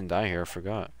some reason die here. I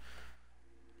forgot.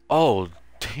 Oh,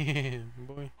 damn,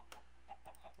 boy.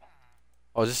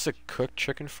 Oh, is this a cooked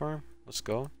chicken farm? Let's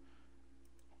go.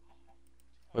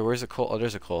 Wait, where's the coal? Oh,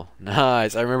 there's a coal.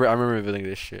 Nice. I remember building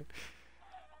this shit.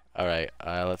 All right.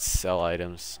 Let's sell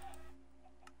items.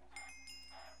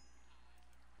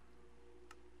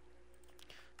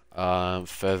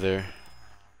 Feather.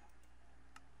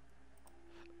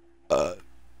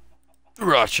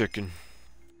 Raw chicken.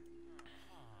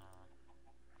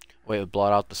 Wait,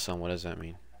 blot out the sun. What does that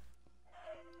mean?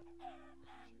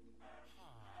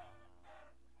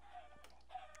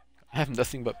 I have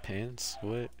nothing but pants.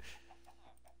 What?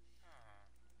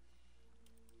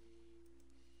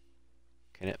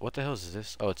 Can it? What the hell is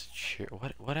this? Oh, it's a chair.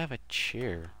 What? I have a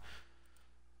chair.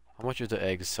 How much do the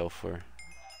eggs sell for?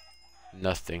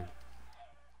 Nothing.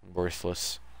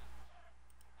 Worthless.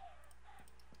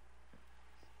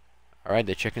 Alright,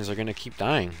 the chickens are gonna keep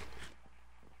dying.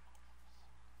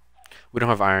 We don't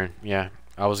have iron. Yeah,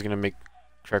 I was gonna make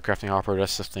try crafting hopper.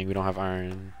 That's the thing. We don't have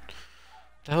iron.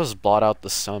 The hell is blot out the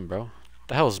sun, bro?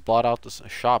 The hell is blot out the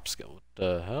shops? What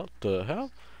the hell? The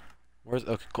hell? Where's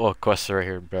okay? Cool. Quest right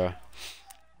here, bro.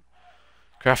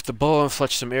 Craft the bow and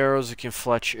fletch some arrows. You can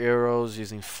fletch arrows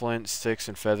using flint, sticks,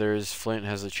 and feathers. Flint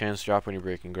has a chance to drop when you're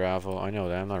breaking gravel. I know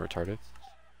that. I'm not retarded.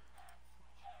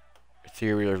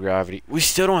 Theory of gravity. We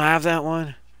still don't have that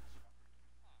one.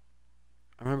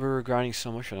 I remember we were grinding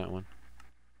so much for that one.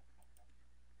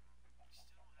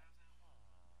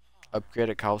 Upgrade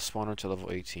a cow spawner to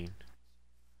level 18.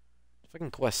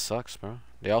 Fucking quest sucks, bro.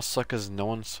 They all suck because no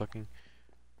one's fucking...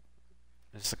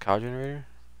 Is this a cow generator?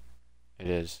 It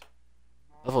is.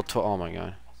 Level 12. Oh my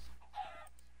god.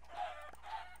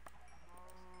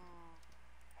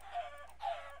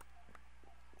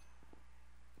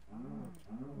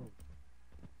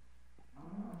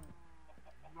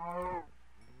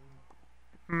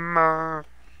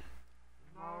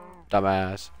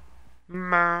 Dumbass.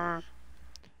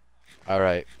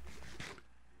 Alright.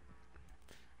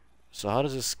 So how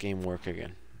does this game work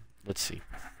again? Let's see.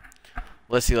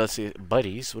 Let's see.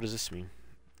 Buddies, what does this mean?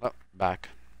 Oh, back.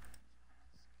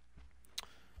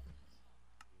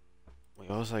 Wait,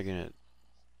 what was I gonna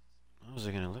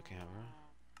look at, bro?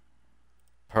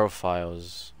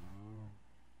 Profiles.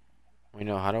 Wait,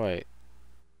 no, how do I...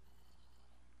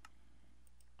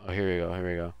 Oh, here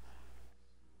we go.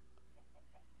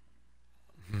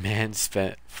 Man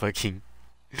spent fucking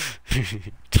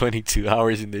 22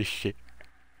 hours in this shit.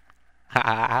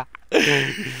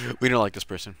 We don't like this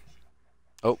person.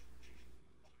 Oh.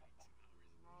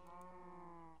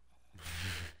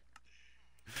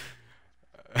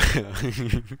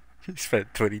 He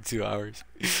spent 22 hours.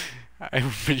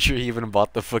 I'm pretty sure he even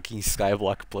bought the fucking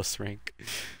Skyblock Plus rank.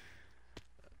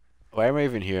 Why am I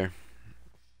even here?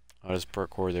 Oh, there's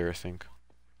parkour there, I think.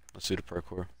 Let's do the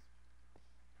parkour.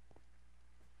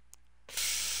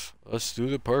 Let's do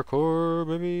the parkour,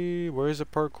 baby. Where's the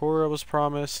parkour I was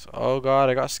promised? Oh god,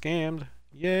 I got scammed.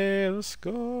 Yeah, let's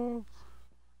go.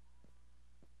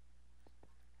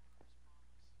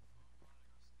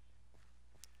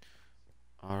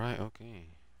 Alright, okay.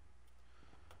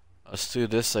 Let's do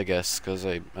this, I guess, because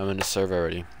I'm in the server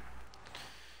already.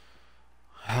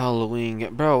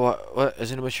 Halloween. Bro, what?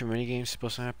 Isn't a bunch of minigames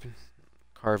supposed to happen?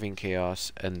 Carving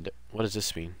chaos. And what does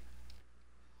this mean?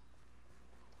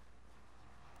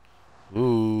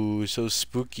 Ooh, so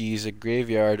spooky. It's a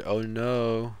graveyard. Oh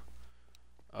no.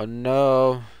 Oh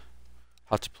no.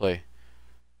 How to play?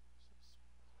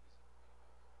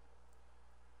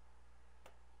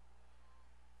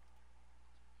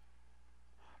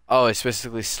 Oh, it's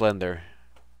basically Slender.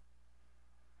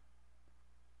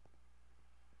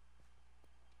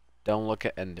 Don't look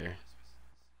at Ender.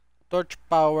 Torch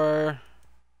power.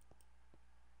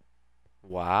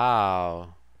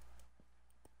 Wow.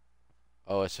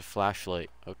 Oh, it's a flashlight.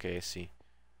 Okay, I see.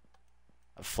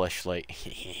 A flashlight.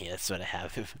 That's what I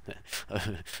have.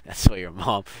 That's what your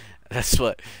mom. That's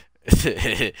what.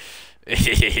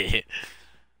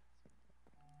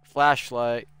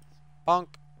 Flashlight. Bonk.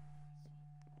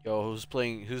 Yo, who's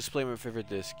playing my favorite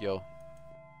disc? Yo,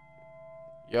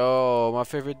 my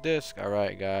favorite disc.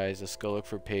 Alright, guys, let's go look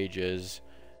for pages.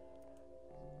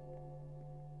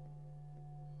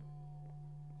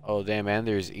 Oh, damn,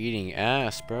 Ander's eating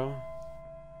ass, bro.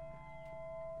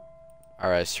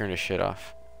 Alright, let's turn this shit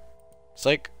off. It's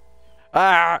like...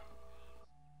 Ah!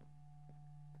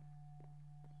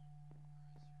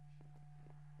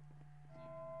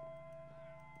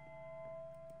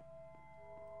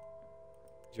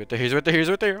 He's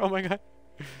right there. Oh my god.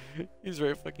 He's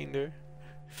right fucking there.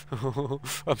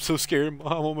 I'm so scared. I'm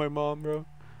on my mom, bro.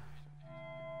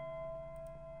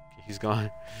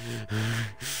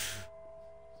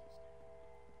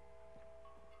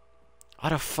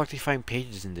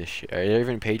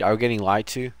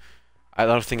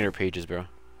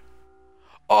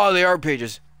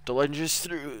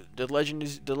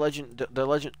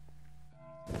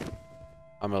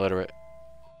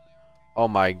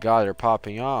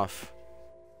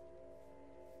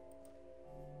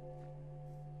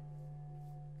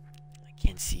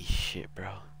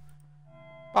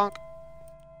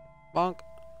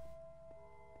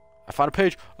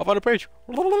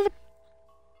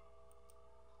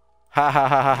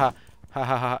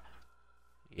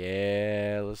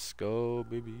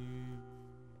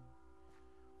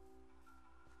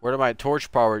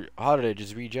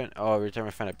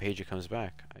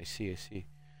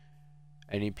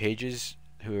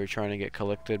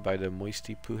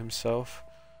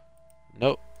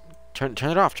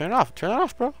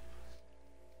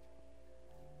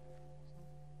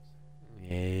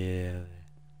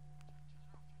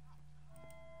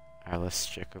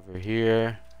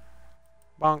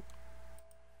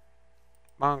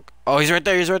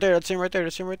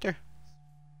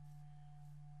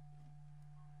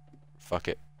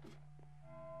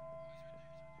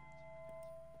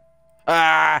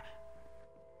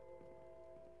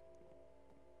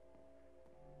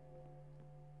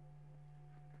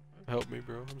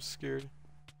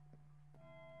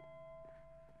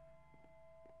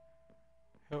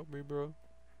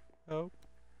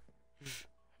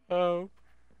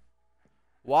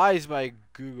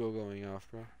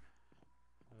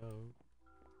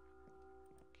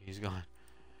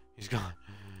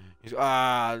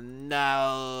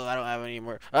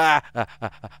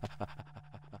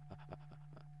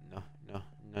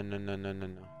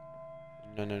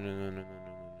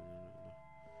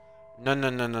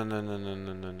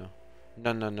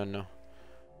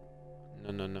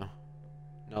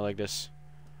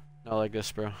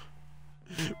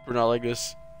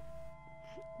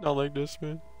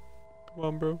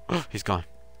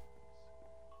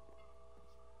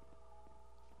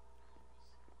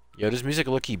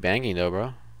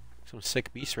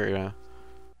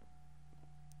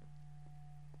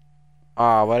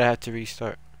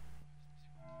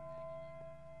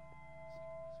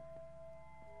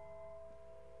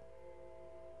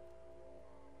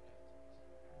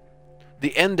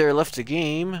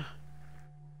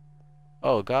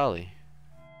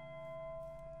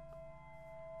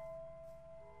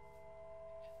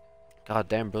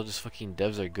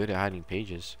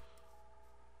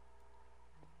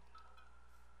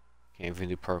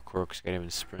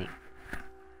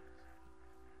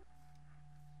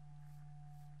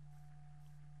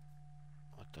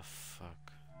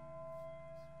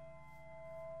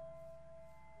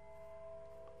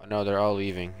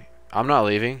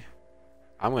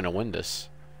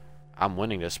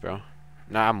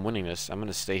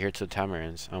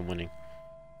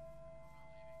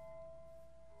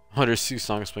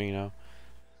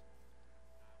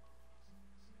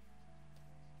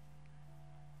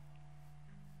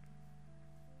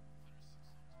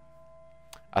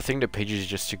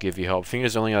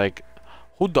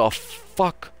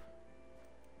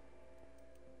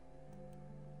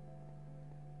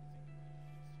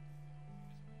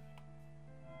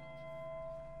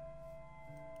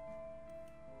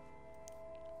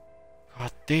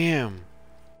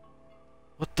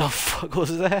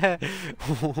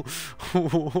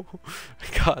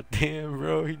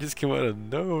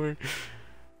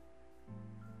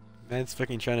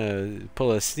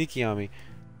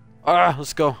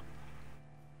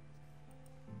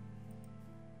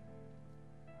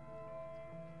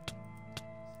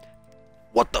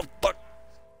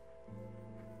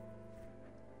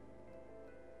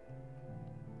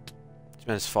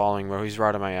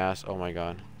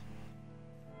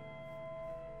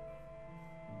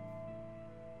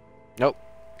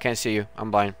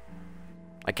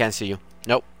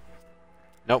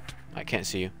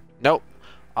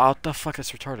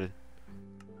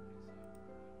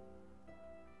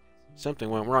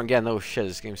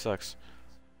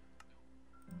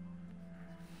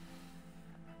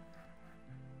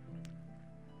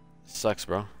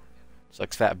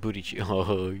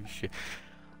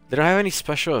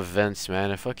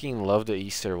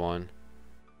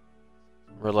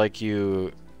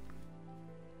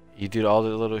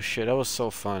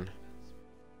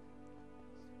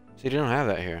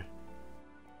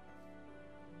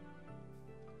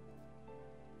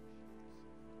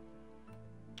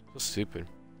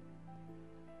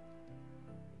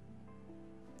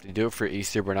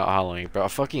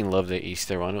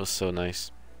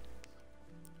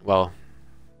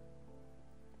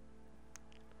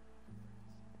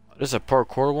 There's a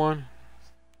parkour one?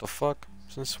 The fuck?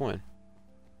 Since when?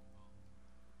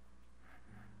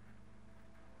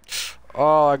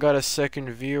 Oh, I got a second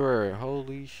viewer.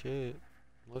 Holy shit.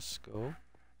 Let's go.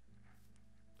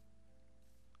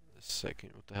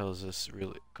 Second. What the hell is this?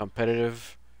 Really?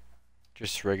 Competitive?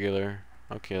 Just regular?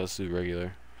 Okay, let's do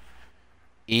regular.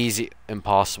 Easy.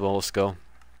 Impossible. Let's go.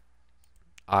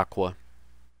 Aqua.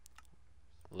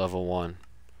 Level 1.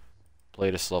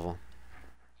 Play this level.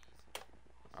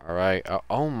 Alright.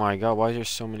 Oh my god, why is there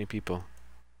so many people?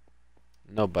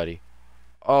 Nobody.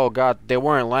 Oh god, they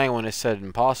weren't lying when it said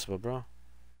impossible, bro.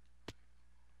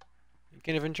 You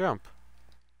can't even jump.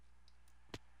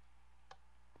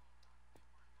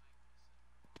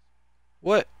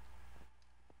 What?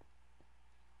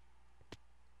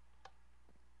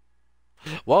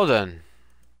 Well then.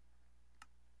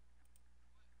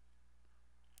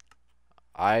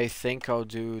 I think I'll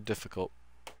do difficult.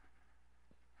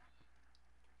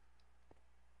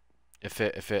 If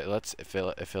it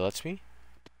lets me?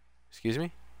 Excuse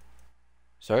me?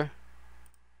 Sir?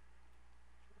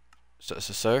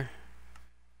 Sir?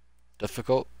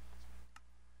 Difficult?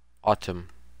 Autumn.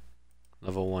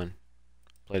 Level 1.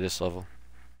 Play this level.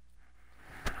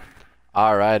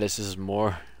 Alright, this is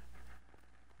more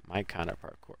my kind of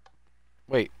parkour.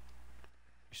 Wait.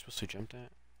 You're supposed to jump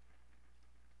that?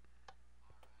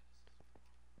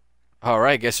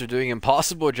 Alright, guess we're doing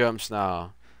impossible jumps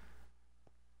now.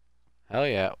 Hell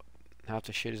yeah. Half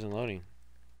the shit isn't loading.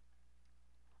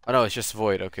 Oh no, it's just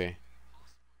void, okay.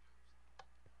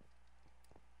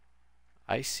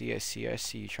 I see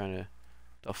you trying to...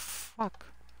 The fuck?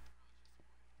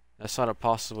 That's not a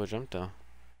possible jump though.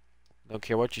 Don't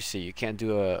care what you see, you can't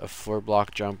do a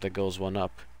 4-block jump that goes 1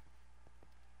 up.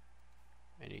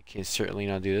 And you can certainly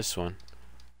not do this one.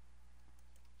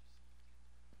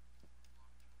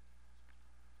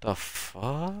 The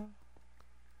fuck?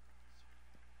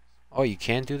 Oh, you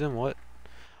can do them? What?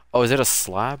 Oh, is it a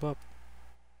slab up?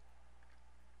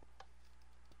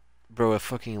 Bro, it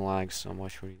fucking lags so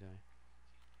much when you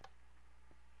die.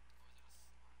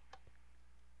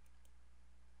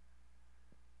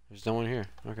 There's no one here.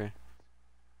 Okay.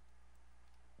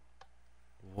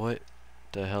 What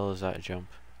the hell is that jump?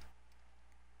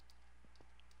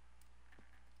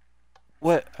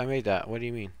 What? I made that. What do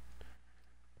you mean?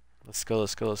 Let's go,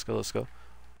 let's go, let's go, let's go.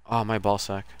 Oh, my ball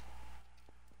sack.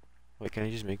 Wait, can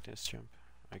I just make this jump?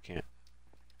 I can't.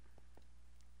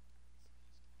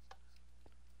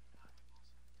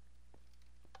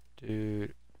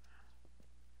 Dude.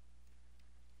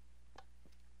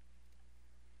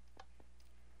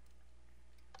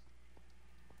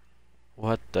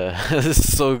 What the? This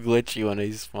is so glitchy when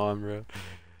I spawn, bro.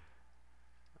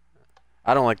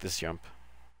 I don't like this jump.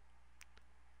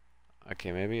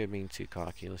 Okay, maybe I'm being too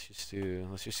cocky. Let's just do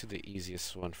the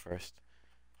easiest one first.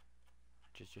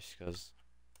 Just cause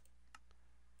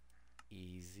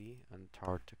easy.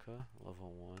 Antarctica,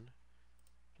 level 1.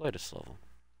 Play this level.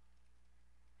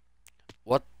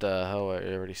 What the hell?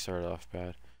 I already started off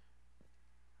bad.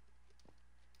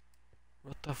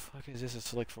 What the fuck is this?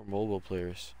 It's like for mobile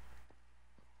players.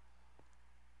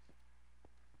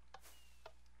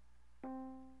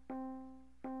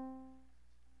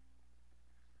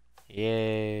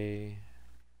 Yay.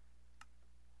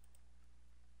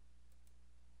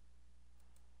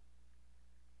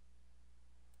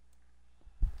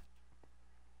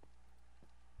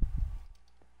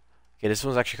 Okay, this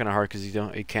one's actually kind of hard because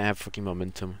you can't have fucking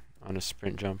momentum on a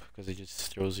sprint jump because it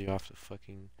just throws you off the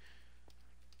fucking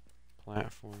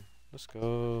platform. Let's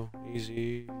go.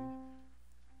 Easy.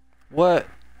 What?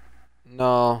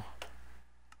 No.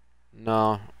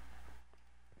 No.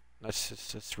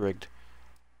 That's rigged.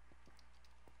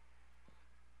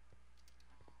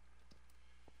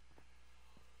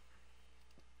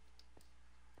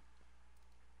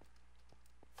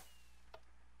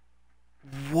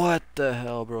 What the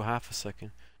hell, bro? Half a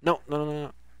second. No, no, no, no,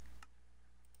 no.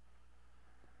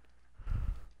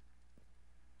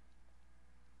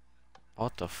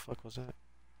 What the fuck was that?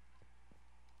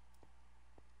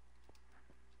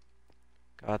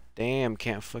 God damn,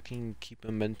 can't fucking keep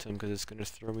momentum because it's gonna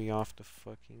throw me off the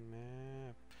fucking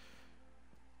map.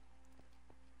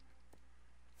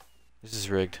 This is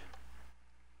rigged.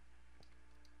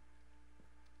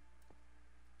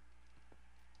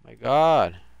 My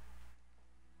god.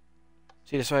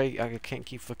 See, that's why I can't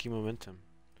keep fucking momentum.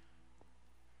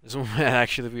 This one might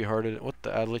actually be harder. What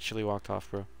the? I literally walked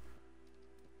off, bro.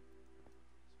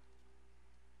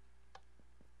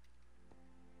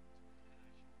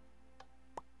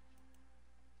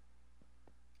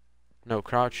 No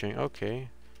crouching. Okay.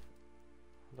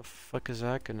 How the fuck is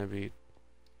that gonna be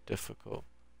difficult?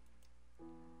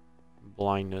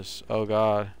 Blindness. Oh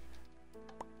god.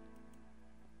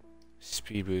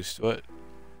 Speed boost. What?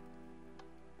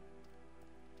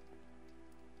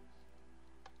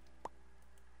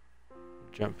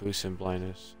 Jump boost and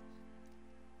blindness.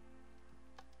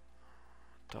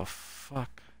 The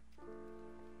fuck?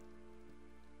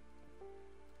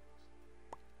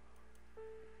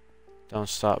 Don't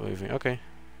stop moving. Okay.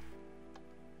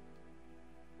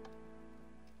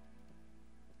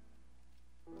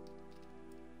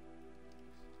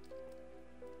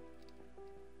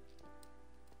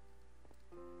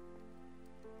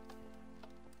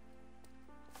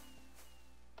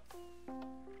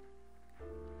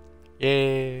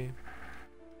 Yay.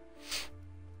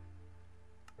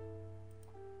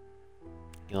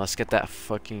 Yeah, let's get that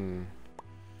fucking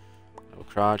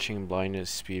crouching, blindness,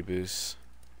 speed boost.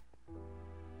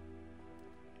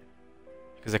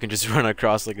 Because I can just run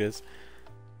across like this.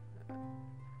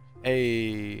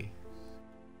 Hey.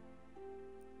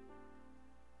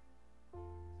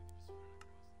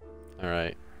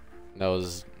 Alright. That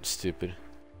was stupid.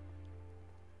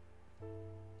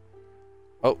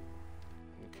 Oh.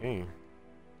 Okay.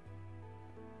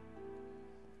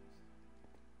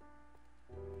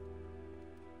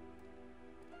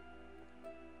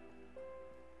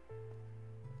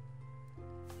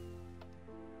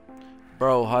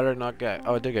 Bro, how did I not get...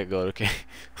 Oh, I did get gold, okay.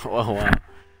 Oh, wow.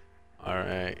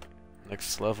 Alright.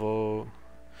 Next level.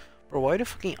 Bro, why are the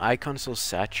fucking icons so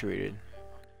saturated?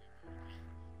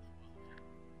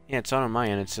 Yeah, it's on my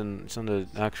end. It's on the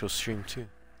actual stream, too.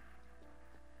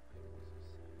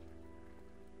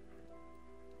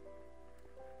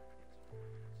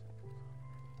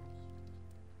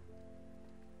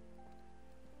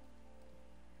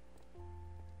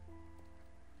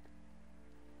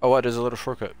 Oh, what? There's a little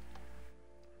shortcut.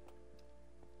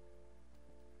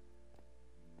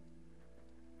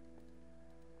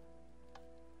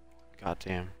 God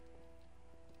damn.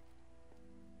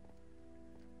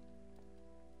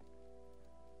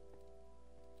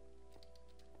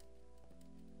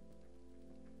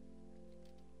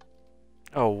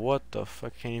 Oh, what the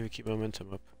fuck? Can't even keep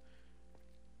momentum up.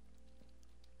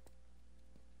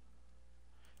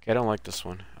 Okay, I don't like this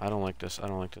one. I don't like this. I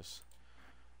don't like this.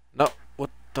 No, what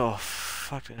the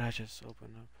fuck did I just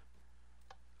open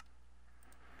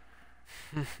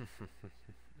up?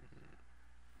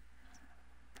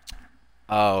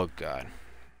 Oh god.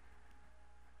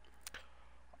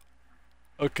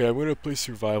 Okay, I'm gonna play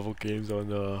survival games on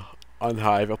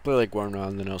Hive. I'll play like one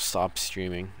round, then I'll stop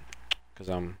streaming, cause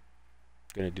I'm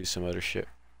gonna do some other shit.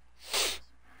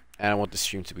 And I don't want the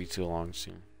stream to be too long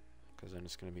soon, cause then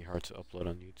it's gonna be hard to upload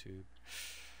on YouTube.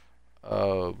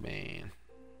 Oh man.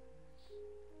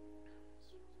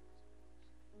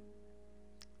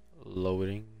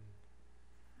 Loading.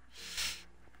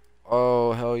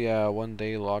 Oh hell yeah! 1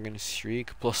 day login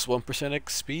streak plus 1%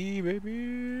 XP,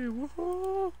 baby.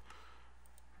 Woohoo!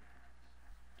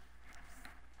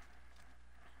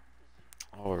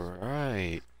 All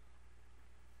right.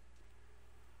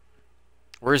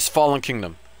 Where's Fallen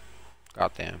Kingdom?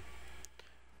 Goddamn.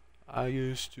 I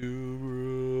used to.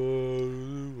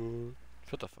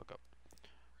 Shut the fuck up.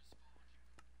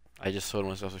 I just told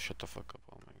myself to shut the fuck up.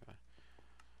 Oh my god.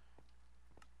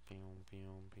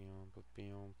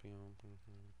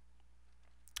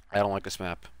 I don't like this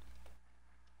map.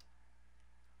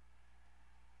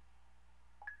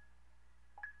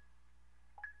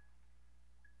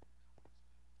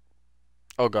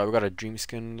 Oh god, we got a dream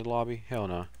skin in the lobby? Hell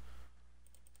no.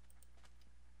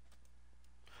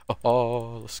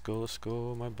 Oh, let's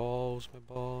go, my balls,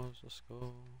 let's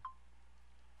go.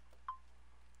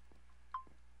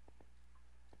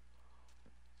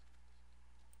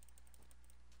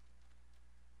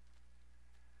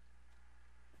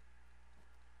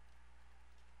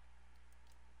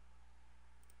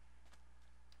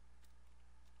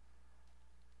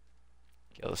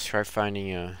 Okay, let's try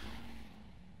finding a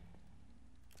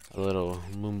little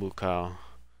Mumbu cow.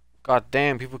 God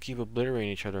damn, people keep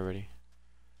obliterating each other already.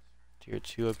 Tier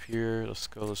 2 up here. Let's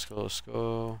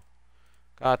go.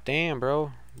 God damn,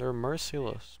 bro. They're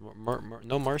merciless.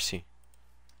 No mercy.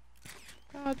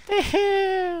 God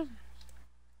damn.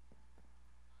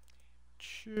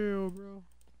 Chill, bro.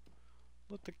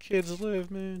 Let the kids live,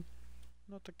 man.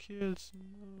 Not the kids.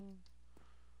 No.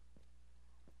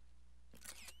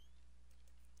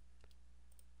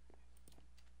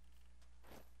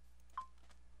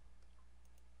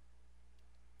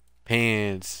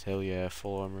 Pants. Hell yeah,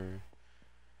 full armor.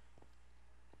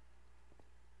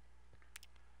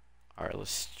 Alright,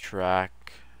 let's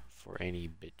track for any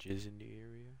bitches in the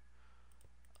area.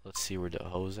 Let's see where the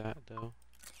hoes at, though.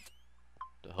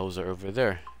 The hoes are over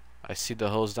there. I see the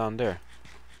hoes down there.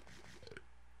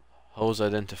 Hose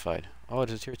identified. Oh,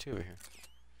 there's a tier 2 over here.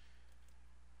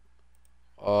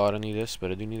 Oh, I don't need this, but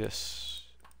I do need this.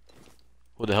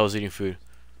 Who the hell's eating food?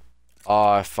 Oh,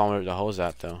 I found where the hose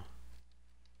at, though.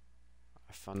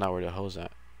 I found out where the hose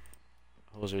at.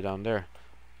 Hose are down there.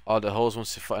 Oh, the hose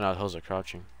wants to fight. No, the hose are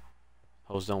crouching.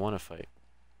 Hose don't want to fight.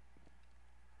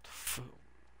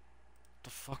 The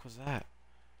fuck was that?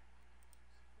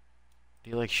 Did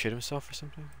he like shit himself or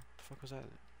something? What the fuck was that?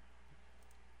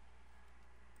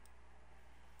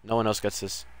 No one else gets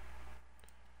this.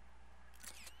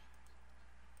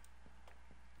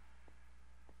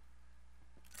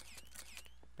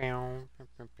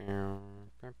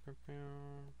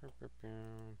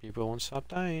 People won't stop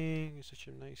dying. It's such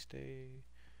a nice day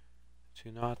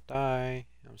to not die.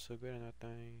 I'm so good at not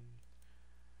dying.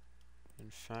 In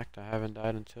fact, I haven't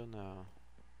died until now.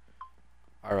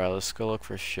 Alright, let's go look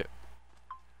for shit.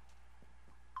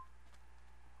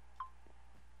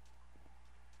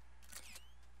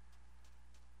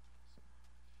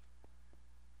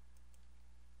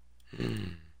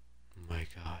 My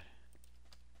god.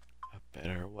 A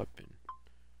better weapon.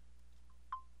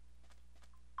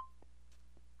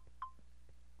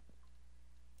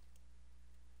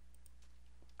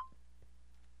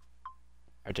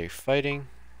 Are they fighting?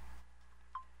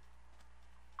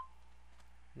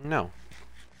 No.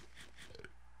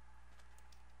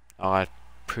 Oh, that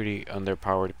pretty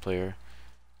underpowered player.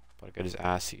 But I got his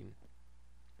ass eaten.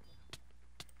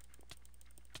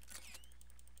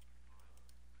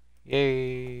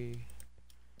 Yay! Okay,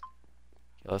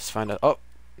 let's find out. Oh,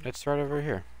 let's start over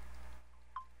here.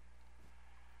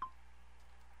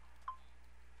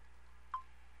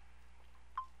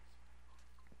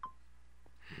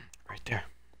 Right there.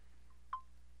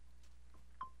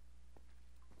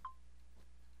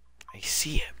 I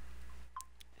see it.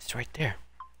 It's right there.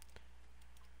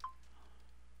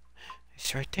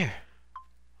 It's right there.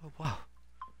 Oh, wow.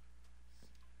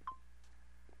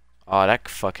 Oh, that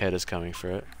fuckhead is coming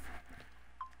for it.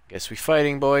 Guess we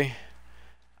fighting, boy.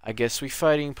 I guess we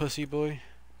fighting, pussy boy.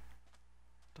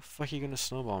 What the fuck are you gonna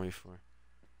snowball me for?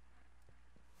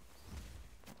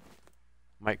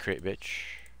 Might crate, bitch.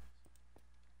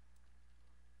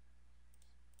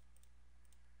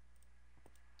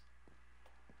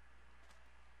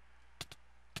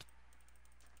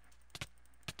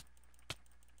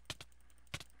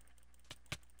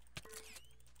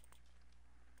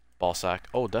 Ball sack.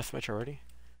 Oh, deathmatch already?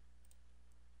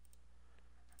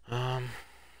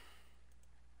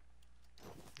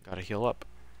 Gotta heal up.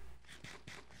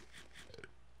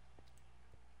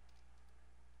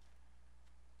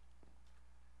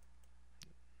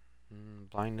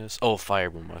 Blindness. Oh, fire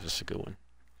boom. That's a good one.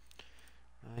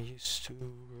 I used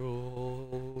to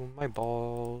roll my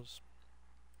balls.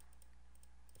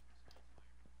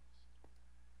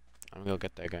 I'm gonna go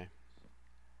get that guy.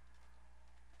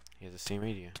 He has the same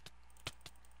idea.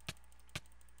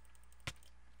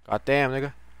 God damn,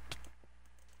 nigga.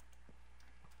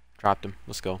 Dropped him.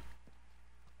 Let's go.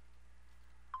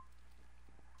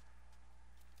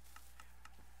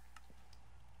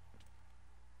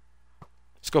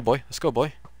 Let's go, boy. Let's go,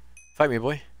 boy. Fight me,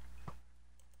 boy.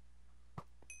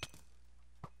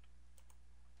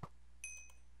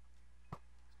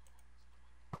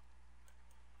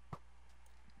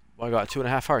 Well, I got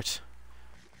 2.5 hearts.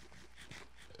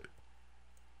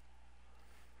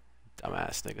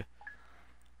 Dumbass nigga.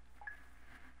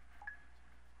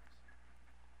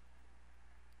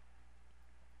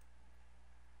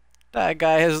 That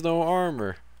guy has no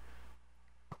armor.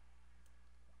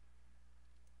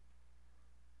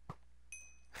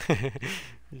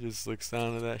 He just looks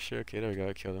down at that shit. Okay, there we go.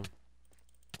 I killed him.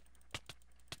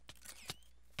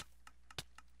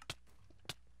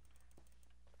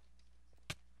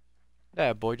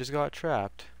 That boy just got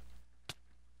trapped.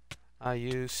 I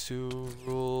used to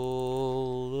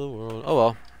rule the world. Oh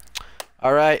well.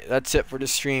 Alright, that's it for the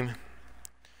stream.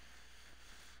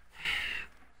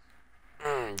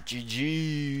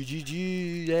 GG,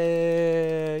 GG,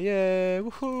 yeah,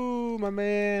 woohoo, my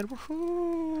man,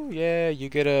 woohoo, yeah, you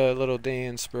get a little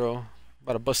dance, bro.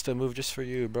 About to bust a move just for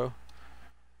you, bro.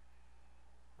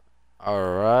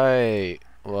 Alright,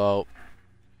 well,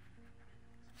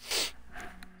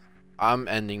 I'm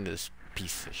ending this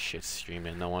piece of shit stream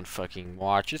and no one fucking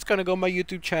watch. It's gonna go on my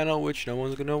YouTube channel, which no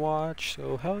one's gonna watch,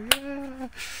 so hell yeah.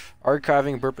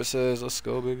 Archiving purposes, let's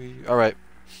go, baby. Alright.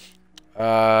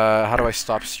 How do I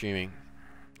stop streaming?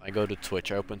 I go to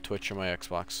Twitch. I open Twitch on my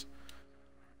Xbox.